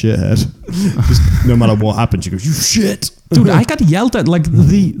everyone a shithead. Just no matter what happened, she goes, "You shit." Dude, I got yelled at like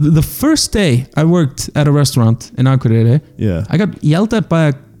the first day I worked at a restaurant in Akureyri. Yeah. I got yelled at by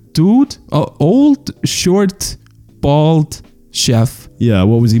a dude, an old, short, bald chef Yeah.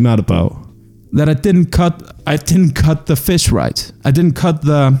 What was he mad about? that I didn't cut the fish right. I didn't cut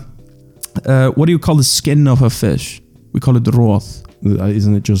the what do you call the skin of a fish? We call it the roth.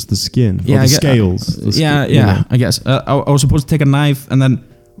 Isn't it just the skin? Yeah, or the I get- scales. The Yeah, I guess. I was supposed to take a knife and then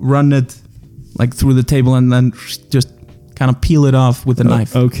run it like through the table and then just kind of peel it off with a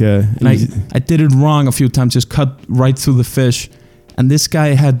knife. Okay. And I did it wrong a few times, just cut right through the fish. And this guy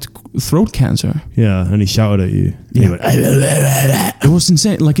had throat cancer. Yeah, and he shouted at you. Yeah. He went, It was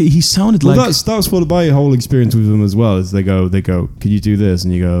insane. Like he sounded well, like that's what my whole experience with them as well is they go, can you do this?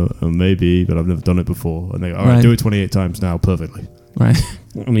 And you go, oh, maybe, but I've never done it before. And they go, all right, Right. do it 28 times now, perfectly. right.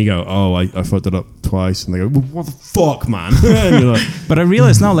 And you go, oh, I fucked it up twice. And they go, well, what the fuck, man? And you're like, But I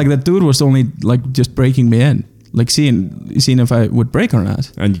realized now, like that dude was only like just breaking me in, like seeing if I would break or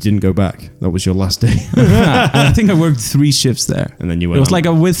not. and you didn't go back. That was your last day. I think I worked 3 shifts there. And then you went, It was like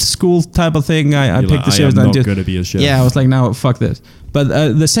a with school type of thing. I you're picked like, the shifts I and am I not just going to be a chef. yeah. I was like, no, fuck this. But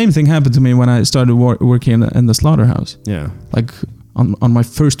the same thing happened to me when I started working in the slaughterhouse. Yeah. Like on my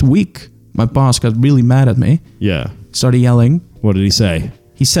first week, my boss got really mad at me. Yeah. Started yelling. What did he say?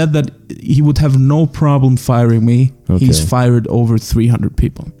 He said that he would have no problem firing me. Okay. He's fired over 300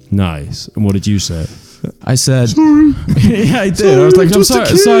 people. Nice. And what did you say? I said, Sorry. yeah, I did. Sorry, I was like, I'm just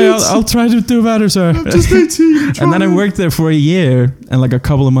a sorry, kid. I'll try to do better, sir. Just 18. And then I worked there for a year, and like a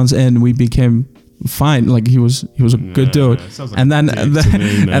couple of months in, we became fine. Like he was a good dude. Sounds like And then a dick to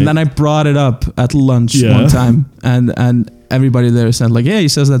me, mate. and then I brought it up at lunch Yeah. one time, and everybody there said like, yeah, he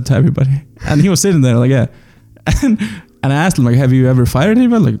says that to everybody. And he was sitting there like, yeah. And I asked him like, have you ever fired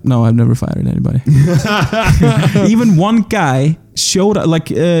anybody? Like, no, I've never fired anybody. Even one guy showed up, like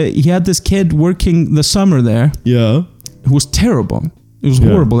he had this kid working the summer there Yeah. who was terrible. He was Yeah.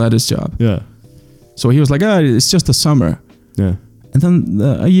 horrible at his job. Yeah. So he was like, it's just a summer. Yeah. And then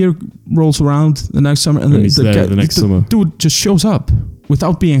a year rolls around the next summer, and And he's there the next summer. dude just shows up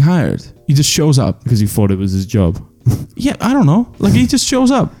without being hired. He just shows up. Because he thought it was his job. Yeah, I don't know. Like he just shows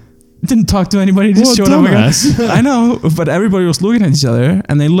up. Didn't talk to anybody. Just What a showed up again. dumbass. I know, but everybody was looking at each other,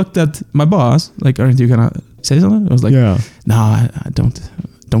 and they looked at my boss. Like, aren't you gonna say something? I was like, Yeah. no, I don't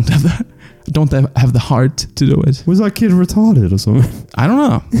have the heart to do it. Was that kid retarded or something? I don't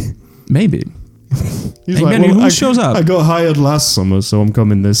know. Maybe. He's Hey, man, who shows up? I got hired last summer, so I'm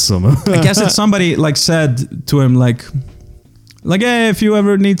coming this summer. I guess it's somebody like said to him like, hey, if you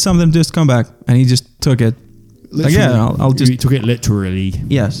ever need something, just come back. And he just took it. Like, yeah, I'll just He took it literally.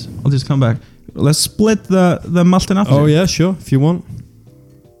 yes, I'll just come back. Let's split the malt after. Oh yeah, sure, if you want.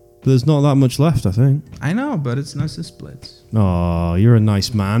 There's not that much left, I think. I know, but it's nice to split. Oh, you're a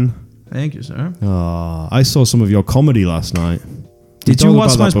nice man. Thank you, sir. Oh, I saw some of your comedy last night. We Did you talked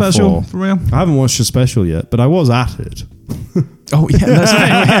watch about my that special before. for real? I haven't watched your special yet, but I was at it. Oh yeah, that's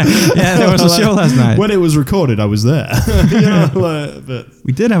right. Yeah, there was a show last night. When it was recorded, I was there. You know, like, but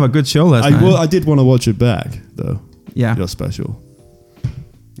We did have a good show last night. I did want to watch it back, though. Yeah, Your special.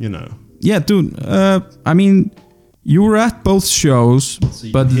 You know. yeah, dude. I mean, you were at both shows, So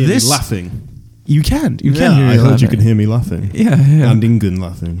you but can hear me this laughing. you can Yeah, hear I me heard you laughing. could hear me laughing. Yeah, yeah, And Ingun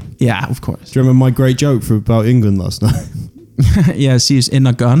laughing. yeah. Of course. Do you remember my great joke about England last night? Yeah, she's in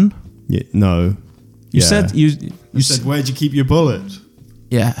a gun. Yeah, no. You Yeah. said you You said, where'd you keep your bullet?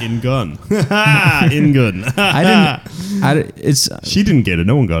 yeah. In gun. In gun. I didn't. It's She didn't get it.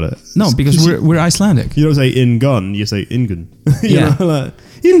 No one got it. no, because we're Icelandic. You don't say in gun. You say in gun. Yeah. Like,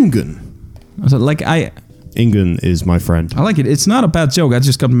 in gun. So like I Ingun is my friend. like it. It's not a bad joke. I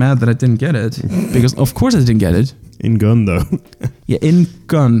just got mad that I didn't get it because of course I didn't get it. In gun though. Yeah, in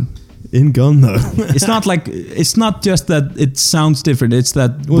gun. In gun though. It's not like it's not just that it sounds different. It's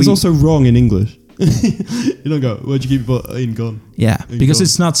that Well, it's also wrong in English. You don't go, where'd you keep your bullet? In gun. yeah in because gun.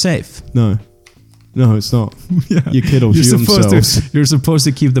 it's not safe. No. No, it's not. Yeah. Your kid will shoot themselves. You're supposed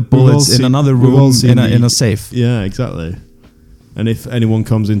to keep the We've all bullets in seen- another we've all room seen in the- a safe. Yeah, exactly. And if anyone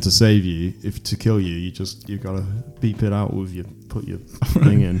comes in to save you, if to kill you, you gotta beep it out with put your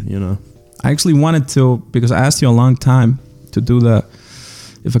thing in, you know. I actually wanted to because I asked you a long time to do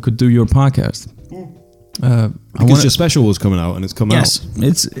if I could do your podcast. Because your special was coming out and it's come out.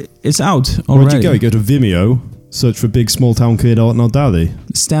 Yes, it's out Where'd already. you go? You go to Vimeo, search for Big Small Town Kid Art No Daddy.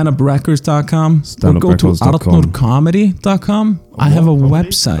 StandUpRecords.com or go to StandUpRecords.com. artnorcomedy.com. I have a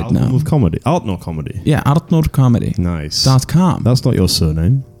website Album now. of comedy. Art No Comedy. Yeah, artnorcomedy.com. Nice. That's not your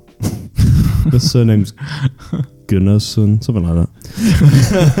surname. The surname's Gunnarsson, something like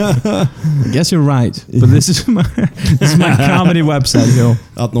that. I guess you're right, but this is my comedy website, yo.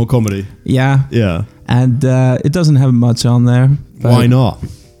 Art No Comedy. Yeah, Yeah. and it doesn't have much on there. but Why not?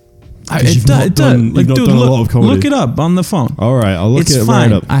 You've not done a lot of comedy. Look it up on the phone. All right, I'll look It's it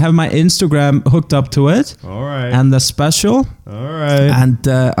fine. right up. I have my Instagram hooked up to it, All right. and the special, All right. and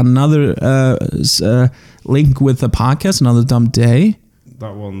another link with the podcast, Another Dumb Day.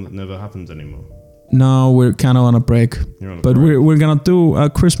 That one that never happens anymore. No, we're kind of on a break, You're on a but break. we're gonna do a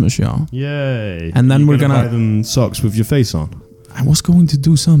Christmas show. Yay. And then You're we're gonna- buy them socks with your face on. I was going to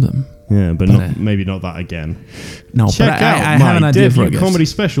do something. Yeah, but But, maybe not that again. No, Check but out I my have an idea for a debut guest. comedy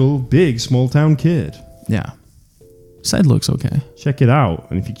special, Big Small Town Kid. Yeah, site looks okay. Check it out.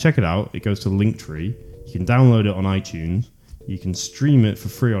 And if you check it out, it goes to Linktree. You can download it on iTunes. You can stream it for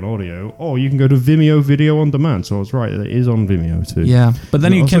free on audio, or you can go to Vimeo Video on Demand. So I was right, it is on Vimeo too. Yeah, but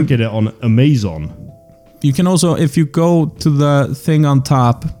then you also can get it on Amazon. You can also, if you go to the thing on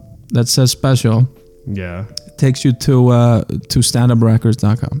top that says special, Yeah, it takes you to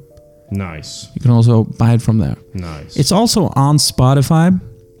standuprecords.com. nice, You can also buy it from there. nice. It's also on Spotify,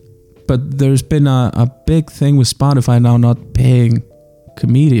 but there's been a big thing with Spotify now not paying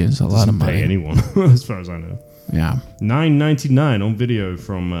comedians a lot of Doesn't pay money. anyone, as far as I know. Yeah. $9.99 on video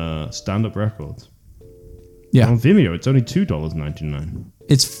from Stand Up Records. Yeah. On Vimeo, it's only $2.99.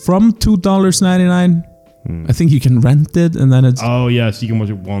 It's from $2.99. I think you can rent it and then it's... Oh yes, you can watch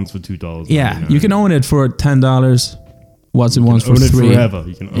it once for $2. yeah, you can own it for $10. Watch it once for own it $3. forever.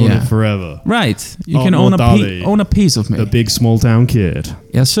 You can own Yeah. it forever. Right. You Oh, can no, own Daddy. own a piece of me. The Big Small Town Kid.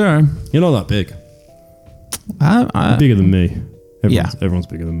 Yes, sir. You're not that big. I, Bigger than me. Everyone's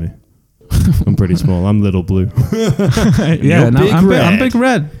bigger than me. I'm pretty small. I'm Little Blue. yeah, You're no, Big I'm Red. Big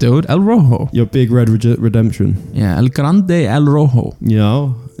Red, dude. El Rojo. You're Big Red Redemption. Yeah, El Grande El Rojo. You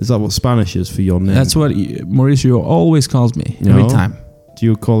know? Is that what Spanish is for your name? That's what Mauricio always calls me every No. time. Do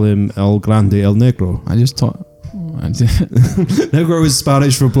you call him El Grande El Negro? I just thought. Negro is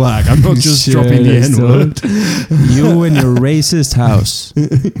Spanish for black. I'm not just Shit, dropping the it's N-word. You and your racist house.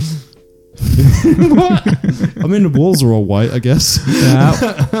 I mean, the walls are all white, I guess.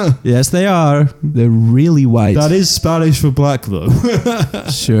 Yeah. Yes, they are. They're really white. That is Spanish for black, though.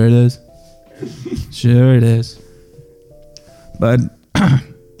 Sure it is. Sure it is. But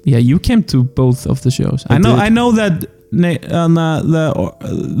yeah, you came to both of the shows. I did. I know that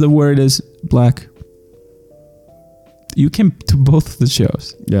the word is black. You came to both of the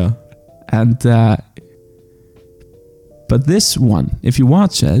shows, Yeah. and but this one, if you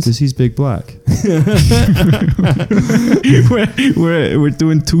watch it, Because he's big black. we're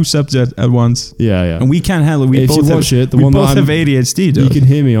doing two subjects at once, Yeah, yeah. and we can't handle. We If both you watch have, it, the we one that both I'm- have ADHD, You dude. can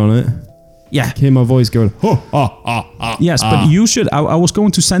hear me on it. Yeah. Hear my voice going, oh, ah, ah, ah. Yes, but you should. I was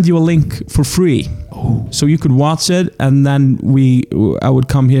going to send you a link for free, so you could watch it, and then I would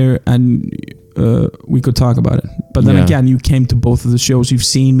come here and we could talk about it. But then Yeah. again, you came to both of the shows. You've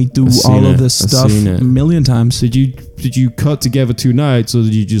seen me do I've seen all of it. this I've stuff seen it. a million times. Did you cut together 2 nights, or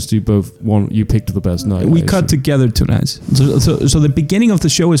did you just do both? One, you picked the best night. We I cut assume? together 2 nights. So the beginning of the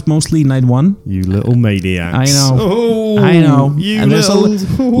show is mostly night 1. You little maniacs. I know. Oh, I know. You And there's a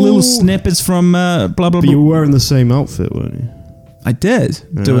little, little snippets from blah blah But blah. you were wearing the same outfit, weren't you? I did,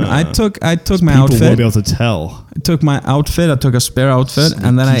 dude. I Yeah. took my People outfit. won't be able to tell. I took my outfit. I took a spare outfit,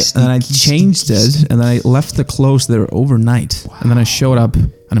 and then I changed it, and then I left the clothes there overnight, and then I showed up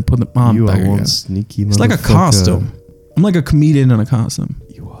and I put them on. You back are one again. sneaky. It's like a motherfucker. costume. I'm like a comedian in a costume.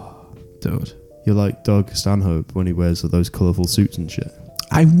 You are. Dude. You're like Doug Stanhope when he wears those colourful suits and shit.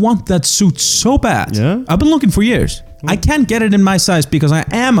 I want that suit so bad. Yeah? I've been looking for years. I can't get it in my size because I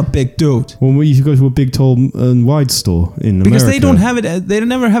am a big dude. Well, you should go to a big, tall, and wide store in Because America. they don't have it. They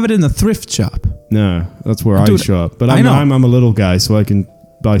never have it in a thrift shop. No, that's where Dude, I shop. But I I'm, know. I'm a little guy, so I can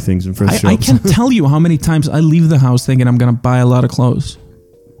buy things in thrift I shops. can't tell you how many times I leave the house thinking I'm gonna buy a lot of clothes.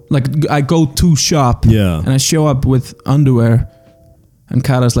 Like I go to shop Yeah. and I show up with underwear, and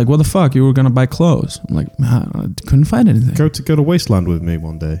Kara's like, "What the fuck? You were gonna buy clothes?" I'm like, "Man, I couldn't find anything." Go to Wasteland with me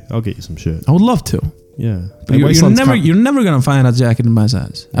one day. I'll get you some shit. I would love to, Yeah. but you're never gonna find a jacket in my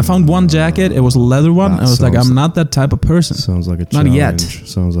size. I found one jacket. It was a leather one. That I was like, sounds- I'm not that type of person. Sounds like a Not challenge. yet.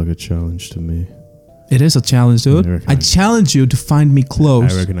 Sounds like a challenge to me. It is a challenge, dude. I reckon I challenge you to find me I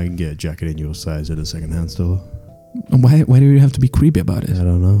clothes. reckon I can get a jacket in your size at a second-hand store. Why do you have to be creepy about it? I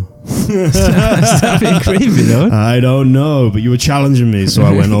don't know. Stop being creepy, though. I don't know, but you were challenging me, so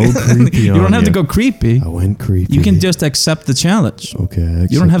I went all creepy. You don't have to go creepy. I went creepy. You can just accept the challenge. Okay.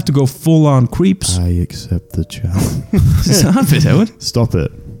 You don't have to go full on creeps. I accept the challenge. Stop it, Howard. Stop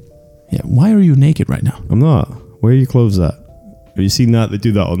it. Yeah. Why are you naked right now? I'm not. Where are your clothes at? Have you seen that? They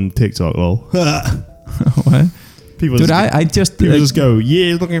do that on TikTok, lol. What? People Dude, just, people just go,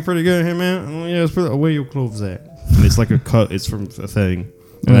 yeah, it's looking pretty good here, man. Oh, yeah, it's pretty, where are your clothes at? And it's like a cut. It's from a thing.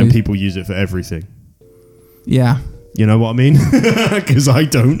 And then people use it for everything. Yeah. You know what I mean? Because I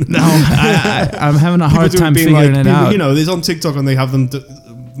don't. No, I'm having a hard time being figuring it out. You know, there's on TikTok and they have them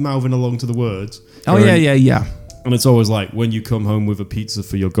mouthing along to the words. Oh, yeah. And it's always like, when you come home with a pizza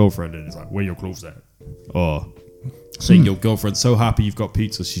for your girlfriend, and it's like, where are your clothes at? Or saying your girlfriend's so happy you've got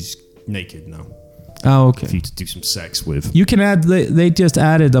pizza, she's naked now. Oh, okay. For you to do some sex with. You can add, they just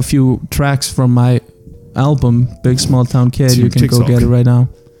added a few tracks from my album, Big Small Town Kid. To You can TikTok. go get it right now.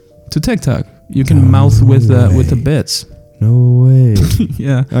 To TikTok. You can mouth with the bits. No way.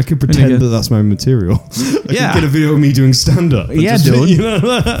 Yeah. I could Really pretend good. that that's my material. I Yeah. could get a video of me doing stand-up. and Yeah, just, dude. You know,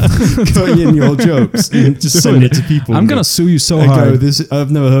 cutting in your jokes and just send it to people. I'm and going to sue you so I go, hard. I've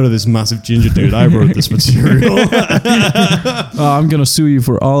never heard of this massive ginger dude. I wrote this material. I'm going to sue you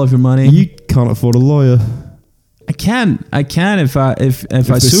for all of your money. You can't afford a lawyer. I can if I If sue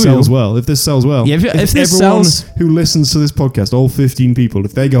this sells you. well. If this sells well. Yeah, if this everyone sells- who listens to this podcast, all 15 people,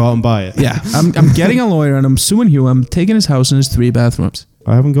 if they go out and buy it. Yeah, I'm getting a lawyer and I'm suing you. I'm taking his house and his 3 bathrooms.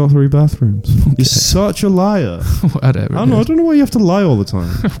 I haven't got 3 bathrooms. You're such a liar. Whatever. I don't know why you have to lie all the time.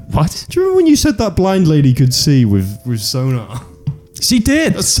 What? Do you remember when you said that blind lady could see with sonar? She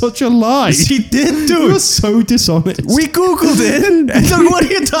did. That's such a lie. She did, You're dude. so dishonest. We googled it. And so what are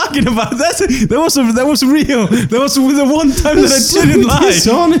you talking about? That was real. That was the one time that That's I didn't so lie.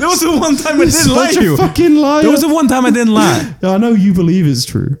 dishonest. That was the one time I didn't lie Such to a you. fucking liar. That was the one time I didn't lie. I know you believe it's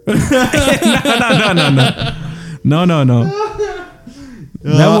true. No.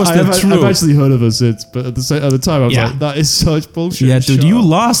 That was the truth. I've actually heard of her since, but at the time I was Yeah. like, that is such bullshit. Yeah, dude, Shut you up.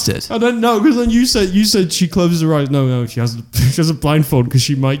 lost it. I don't know, because then you said she closes her eyes. No, she has a blindfold because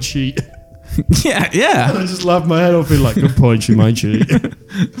she might cheat. Yeah. And I just laughed my head off, being like, good point, she might cheat.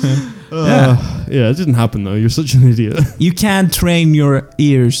 Yeah, it didn't happen though. You're such an idiot. You can't train your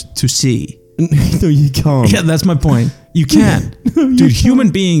ears to see. No, you can't. Yeah, that's my point. You can't. Dude,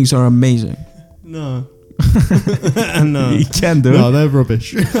 human beings are amazing. No. No. You can't do No, it. they're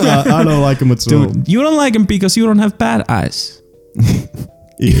rubbish. I don't like them at all. Dude, you don't like them because you don't have bad eyes.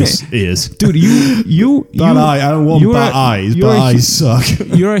 Ears. Dude, you Bad eye. I don't want you're bad a- eyes. you're Bad a eyes suck.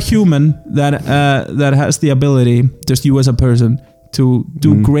 You're a human that has the ability, just you as a person, to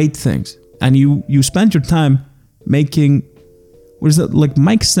do great things. And you spend your time making, what is that, like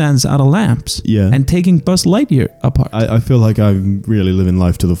mic stands out of lamps. Yeah. And taking Buzz Lightyear apart. I feel like I'm really living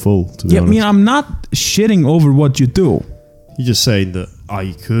life to the full, to be Yeah, I honest. mean, I'm not shitting over what you do. You're just saying that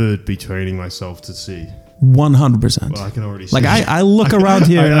I could be training myself to see. 100%. Well, I can already see. Like I look around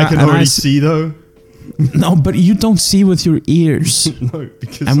here and I can and already s- see though. No, but you don't see with your ears. No,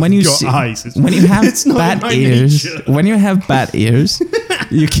 because And when I've you got see, eyes. when you have it's not in bad my ears, nature. when you have bad ears,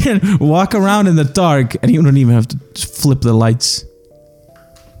 you can walk around in the dark and you don't even have to just flip the lights.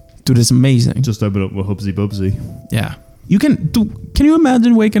 Dude, it's amazing. Just open up with Hubsy Bubsy. Yeah, you can. Can you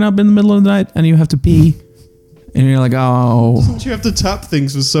imagine waking up in the middle of the night and you have to pee, and you're like, oh, Don't you have to tap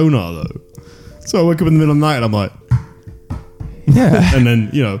things with sonar though? So I wake up in the middle of the night and I'm like, yeah. and then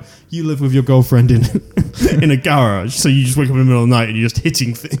you live with your girlfriend in in a garage, so you just wake up in the middle of the night and you're just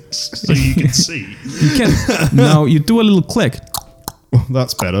hitting things so you can see. You can. No, you do a little click Well,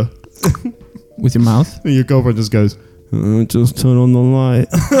 that's better. with your mouth. And your girlfriend just goes, just turn on the light.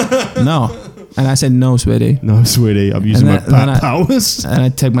 No, and I said no, sweetie. No, sweetie, I'm using my And then bat powers. And I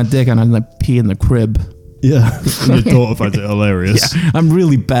take my dick and I like pee in the crib. Yeah, and your daughter finds it hilarious. Yeah, I'm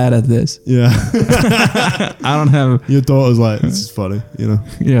really bad at this. Yeah. I don't have. Your daughter's like, this is funny,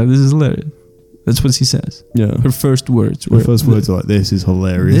 Yeah, this is hilarious. That's what she says. Yeah. Her first words. Her first words are like, this is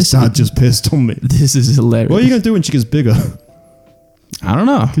hilarious. This Dad is- just pissed on me. This is hilarious. What are you going to do when she gets bigger? I don't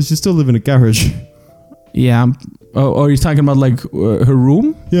know. Because you still live in a garage. Yeah. Oh, are you talking about like her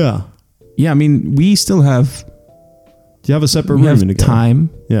room? Yeah. Yeah, I mean, we still have. Do you have a separate We room have in the garage? time.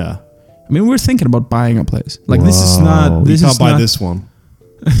 Yeah. I mean, we're thinking about buying a place. Like this is not. This you can't is buy not, this one.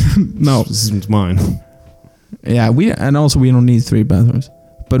 No. This is mine. Yeah, and also we don't need 3 bathrooms.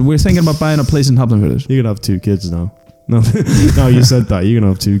 But we're thinking about buying a place in Hopton Village. You're going to have 2 kids now. No, no, you said that. You're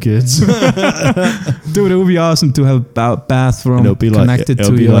gonna have 2 kids. Dude, it would be awesome to have a bathroom And it'll be like connected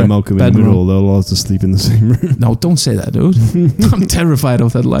it'll to be your like Malcolm in the bedroom. Middle. They'll all have to sleep in the same room. No, don't say that, dude. I'm terrified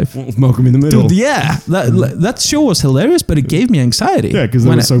of that life. Malcolm in the Middle. Dude, yeah, that show was hilarious, but it gave me anxiety. Yeah, because they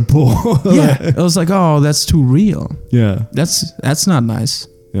When were so poor. yeah, I was like, oh, that's too real. Yeah. That's not nice.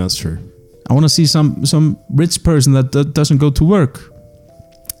 Yeah, that's true. I want to see some rich person that doesn't go to work,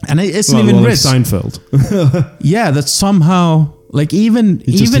 and it's Well, not even like rich. Seinfeld. Yeah, that somehow like even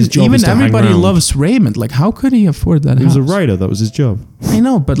It's just his job even is to hang everybody around. loves Raymond. Like, how could he afford that? He was a house? writer. That was his job. I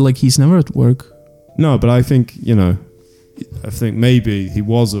know, but like he's never at work. No, but I think maybe he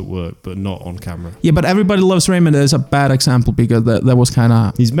was at work, but not on camera. Yeah, but everybody loves Raymond is a bad example because that was kind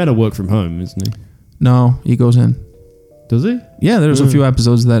of He's meant to work from home, isn't he? no. He goes in. Does he? Yeah, there's a few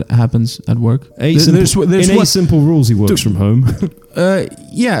episodes that happens at work. There's in 8 Simple Rules, he works from home.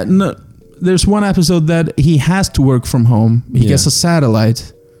 Yeah, no. There's one episode that he has to work from home. He gets a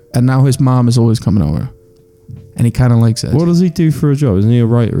satellite, and now his mom is always coming over, and he kind of likes it. What does he do for a job? Isn't he a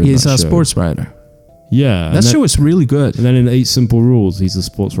writer? He's in a that show? sports writer. Yeah, That show is really good. And then in 8 Simple Rules, he's a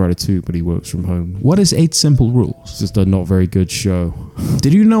sports writer too, but he works from home. What is 8 Simple Rules? It's just a not very good show.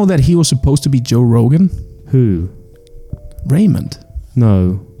 Did you know that he was supposed to be Joe Rogan? Who? Raymond.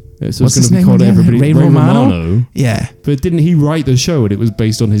 No. It's What's just his going to be name called again? everybody. Ray Romano? Yeah. But didn't he write the show and it was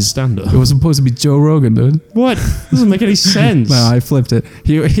based on his stand-up? It was supposed to be Joe Rogan, dude. What? Doesn't make any sense. No, I flipped it.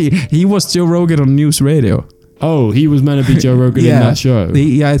 He was Joe Rogan on News Radio. Oh, he was meant to be Joe Rogan in that show.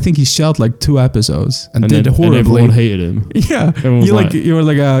 I think he shot like 2 episodes and did then, horribly. And everyone hated him. Yeah, Everyone was you were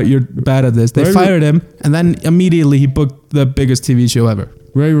like, you're bad at this. They Ray- fired him, and then immediately he booked the biggest TV show ever.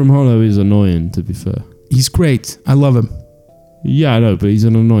 Ray Romano is annoying, to be fair. He's great. I love him. Yeah, I know, but he's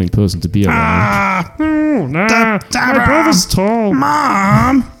an annoying person to be around. My brother's tall.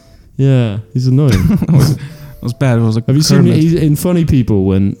 Mom. Yeah, he's annoying. It was bad. It was like Have you seen Kermit. he's in Funny People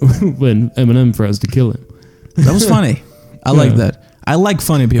when Eminem threatens to kill him? That was funny. I like that. I like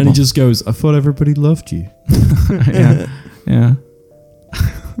funny people. And he just goes, I thought everybody loved you. yeah, yeah,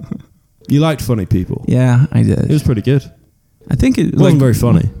 You liked Funny People. yeah. I It did. was pretty good. I think it It wasn't very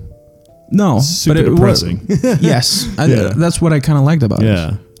funny. No, Super but it depressing. was. Yes, Yeah. that's what I kind of liked about it.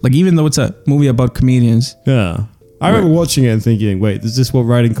 Yeah. Like, even though it's a movie about comedians, Yeah. I remember watching it and thinking, wait, is this what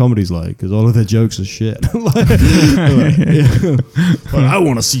writing comedy's like? Because all of their jokes are shit. But I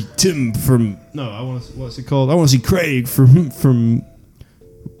want to see Tim from... No, I want to... What's it called? I want to see Craig from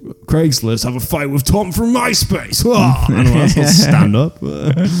Craigslist have a fight with Tom from MySpace. Oh, I don't know, that's not stand-up.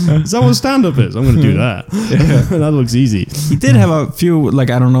 Is that what stand-up is? I'm going to do that. That looks easy. he did have a few. Like,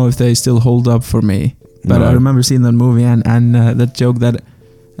 I don't know if they still hold up for me, but No. I remember seeing that movie and that joke that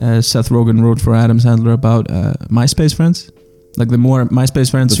Seth Rogen wrote for Adam Sandler about MySpace friends. Like, the more MySpace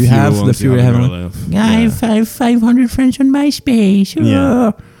friends you have, the fewer you have. I have 500 friends on MySpace.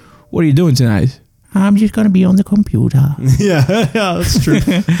 Yeah. What are you doing tonight? I'm just gonna be on the computer. yeah, that's true.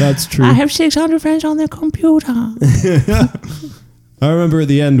 That's true. I have 600 friends on the computer. I remember at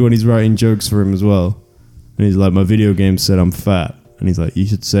the end when he's writing jokes for him as well. And he's like, my video game said I'm fat. And he's like, you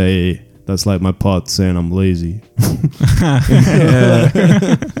should say, that's like my pot saying I'm lazy.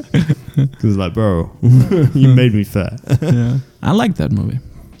 Because it's like, bro, you made me fat. Yeah. I like that movie.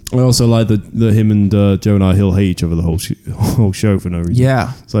 I also like the him and Jonah Hill hate each other the whole show for no reason.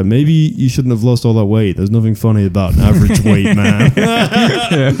 Yeah. It's like, maybe you shouldn't have lost all that weight. There's nothing funny about an average weight man.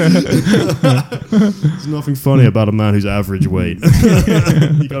 There's nothing funny about a man who's average weight.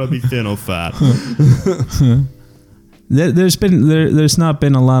 You gotta be thin or fat. There's not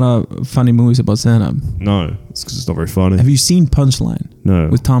been a lot of funny movies about stand-up. No, it's because it's not very funny. Have you seen Punchline No.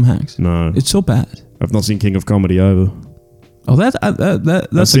 with Tom Hanks? No. It's so bad. I've not seen King of Comedy either. Oh, that's a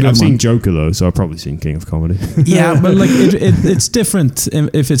good I've seen one. Joker though, so I've probably seen King of Comedy. Yeah, but like it's different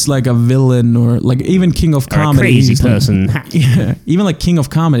if it's like a villain or like even King of Comedy. he's like- yeah, even like King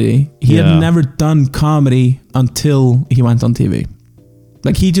of Comedy, he Yeah. had never done comedy until he went on TV.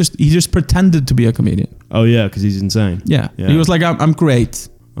 Like he just pretended to be a comedian. Oh yeah, because he's insane. Yeah. Yeah. He was like, I'm great.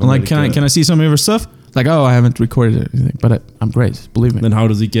 I'm I'm like, really can I see some of your stuff? Like, oh, I haven't recorded anything, but I'm great. Believe me. Then how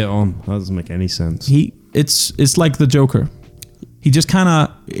does he get on? That doesn't make any sense. It's like the Joker. He just kind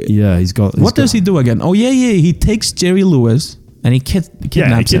of. Yeah, he's got. What does he do again? Oh yeah. He takes Jerry Lewis and he kidnaps Yeah,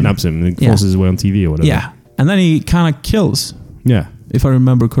 he him. kidnaps him and forces his way on TV or whatever. Yeah, and then he kind of kills, Yeah. if I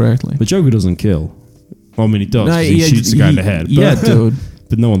remember correctly. The Joker doesn't kill. Well, I mean, he does. No, 'cause he shoots the guy in the head. But, Yeah, dude.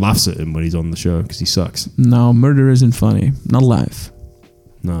 But no one laughs at him when he's on the show because he sucks. No, murder isn't funny. Not live.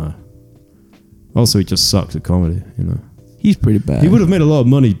 No. Also, he just sucks at comedy, you know. He's pretty bad. He would have made a lot of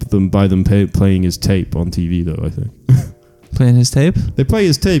money by them playing his tape on TV, though, I think. Playing his tape? They play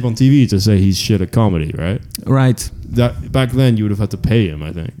his tape on TV to say he's shit at comedy, right? Right. that back then you would have had to pay him.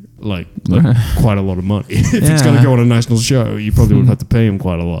 I think like quite a lot of money. If it's going to Yeah. go on a national show, you probably would have had to pay him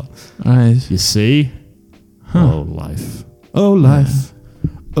quite a lot. Right. You see? Huh. Oh life. Oh life.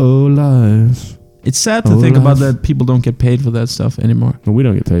 Oh life. It's sad to Oh, think about life. that people don't get paid for that stuff anymore. Well, we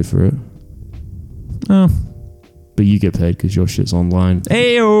don't get paid for it, Oh. but you get paid because your shit's online.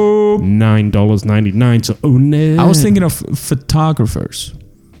 Ayo. $9.99 to own it. I was thinking of photographers.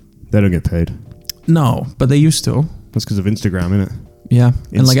 They don't get paid. No, but they used to. That's because of Instagram, innit? Yeah.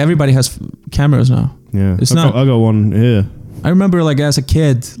 And like everybody has cameras now. Yeah. It's I got one here. I remember like as a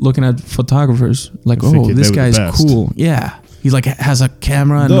kid looking at photographers, like, Thinking oh, they this were the guy's best. cool. Yeah. He like has a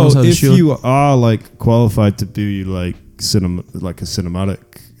camera and Though, knows how to if shoot. you are like qualified to be like like a cinematic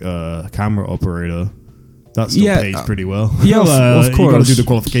camera operator, that still Yeah, pays pretty well. yeah, of You got to course. do the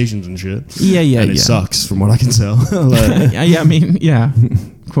qualifications and shit. Yeah. And it sucks from what I can tell. Yeah, I mean, yeah,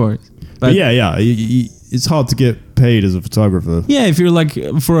 of course. But yeah, it's hard to get paid as a photographer. Yeah, if you're like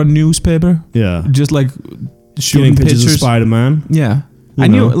for a newspaper, Yeah, just like shooting getting pictures pictures. of Spider-Man, Yeah. You I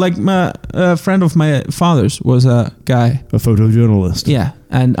knew, know. like, a friend of my father's was a guy. a photojournalist. Yeah.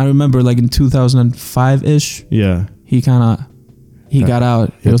 And I remember, like, in 2005-ish, Yeah, he got out. He It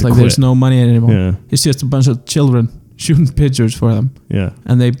had was to like, there's quit. no money anymore. yeah, It's just a bunch of children shooting pictures for them, yeah,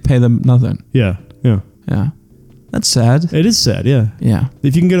 and they pay them nothing. yeah. Yeah. That's sad. It is sad. Yeah, Yeah.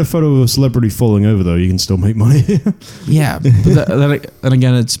 if you can get a photo of a celebrity falling over, though, you can still make money. Yeah. But then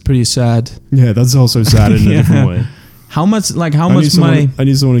again, it's pretty sad. Yeah, that's also sad in a Yeah. different way. How much I knew money? someone- I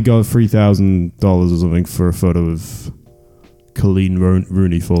knew someone who got $3,000 or something for a photo of Colleen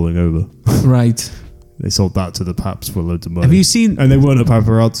Rooney falling over. Right. They sold that to the Paps for loads of money. Have you seen? And they weren't a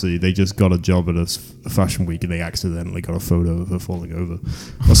paparazzi. They just got a job at a fashion week and they accidentally got a photo of her falling over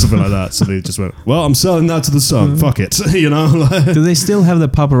or something like that. So they just went, well, I'm selling that to the Sun. Fuck it. You know? Like, Do they still have the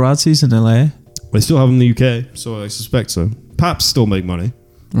paparazzis in LA? they still have them in the UK, so I suspect so. Paps still make money.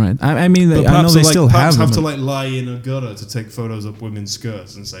 Right. I mean, But I know Paps they are like, still Paps have have them. to like lie in a gutter to take photos of women's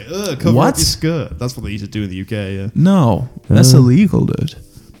skirts and say, cover What? up your skirt. That's what they used to do in the UK, yeah. No, that's illegal, dude.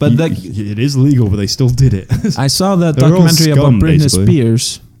 But It is legal, but they still did it. I saw that They're all documentary scum, about Britney basically.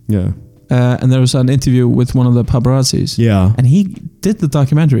 Spears, Yeah. and there was an interview with one of the paparazzis, Yeah. and he did the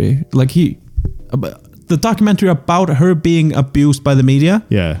documentary, the documentary about her being abused by the media.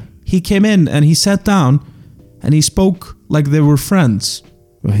 Yeah. He came in and he sat down, and he spoke like they were friends.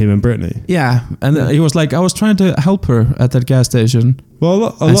 Well, him and Britney. Yeah, and he was like, I was trying to help her at that gas station, Well,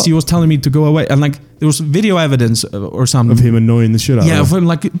 a and lot she was telling me to go away, and like there was video evidence or something. of him annoying the shit out Yeah, of her. from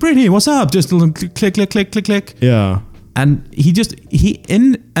like, Britney, what's up? Just click, click, click, click, click. Yeah. And he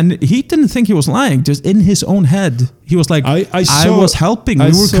didn't think he was lying. Just in his own head, he was like, I I saw- was helping. I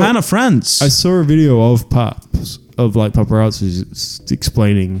We were saw- kind of friends. I saw a video of Paps, of like paparazzi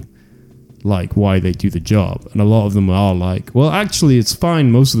explaining like why they do the job. And a lot of them are like, well, actually, it's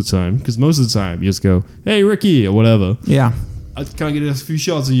fine most of the time. Because most of the time you just go, hey, Ricky, or whatever. Yeah, Can I get a few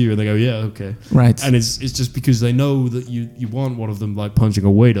shots of you? And they go, yeah, okay. right. And it's just because they know that you want one of them like punching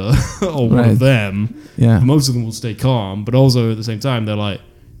a waiter or one Right. of them. Yeah, Most of them will stay calm, but also at the same time, they're like,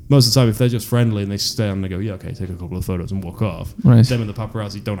 most of the time, if they're just friendly and they stand and they go, yeah, okay, take a couple of photos and walk off. right. Them and the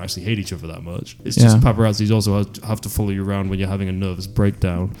paparazzi don't actually hate each other that much. It's Yeah. just paparazzis also have to follow you around when you're having a nervous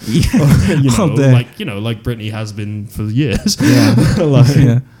breakdown. Yeah. you know, All day. like Britney has been for years. Yeah. Like,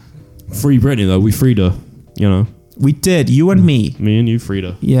 Yeah. free Britney though. We freed her. You know, We did. You and me. me and you freed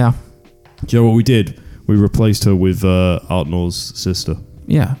her. Yeah. Do you know what we did? We replaced her with Altnor's sister.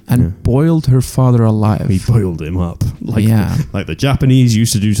 Yeah. And Yeah. boiled her father alive. We boiled him up, like Yeah. like the Japanese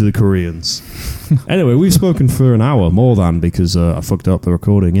used to do to the Koreans. Anyway, we've spoken for an hour more than because I fucked up the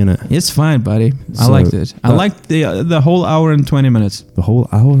recording, innit? It's fine, buddy. I So, liked it. I that- liked the whole hour and 20 minutes. The whole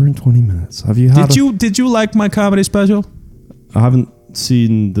hour and 20 minutes. Have you had? Did you like my comedy special? I haven't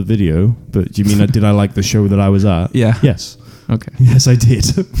seen the video, but do you mean did I like the show that I was at? Yeah. Yes. Okay. Yes, I did.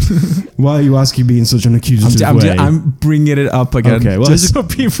 Why are you asking me in such an accusative way? I'm bringing it up again. Okay, well, just so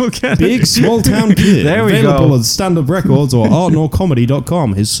people can. Big Small Town Kid. There we Available go. at Stand Up Records or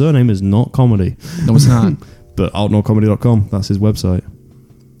artnorcomedy.com. His surname is not comedy, No, it's not. but artnorcomedy.com. That's his website.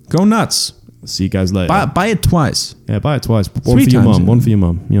 Go nuts. See you guys later. Buy it twice. Yeah, buy it twice. One Three for your times, mum. yeah. One for your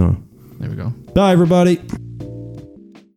mum. You know. There we go. Bye, everybody.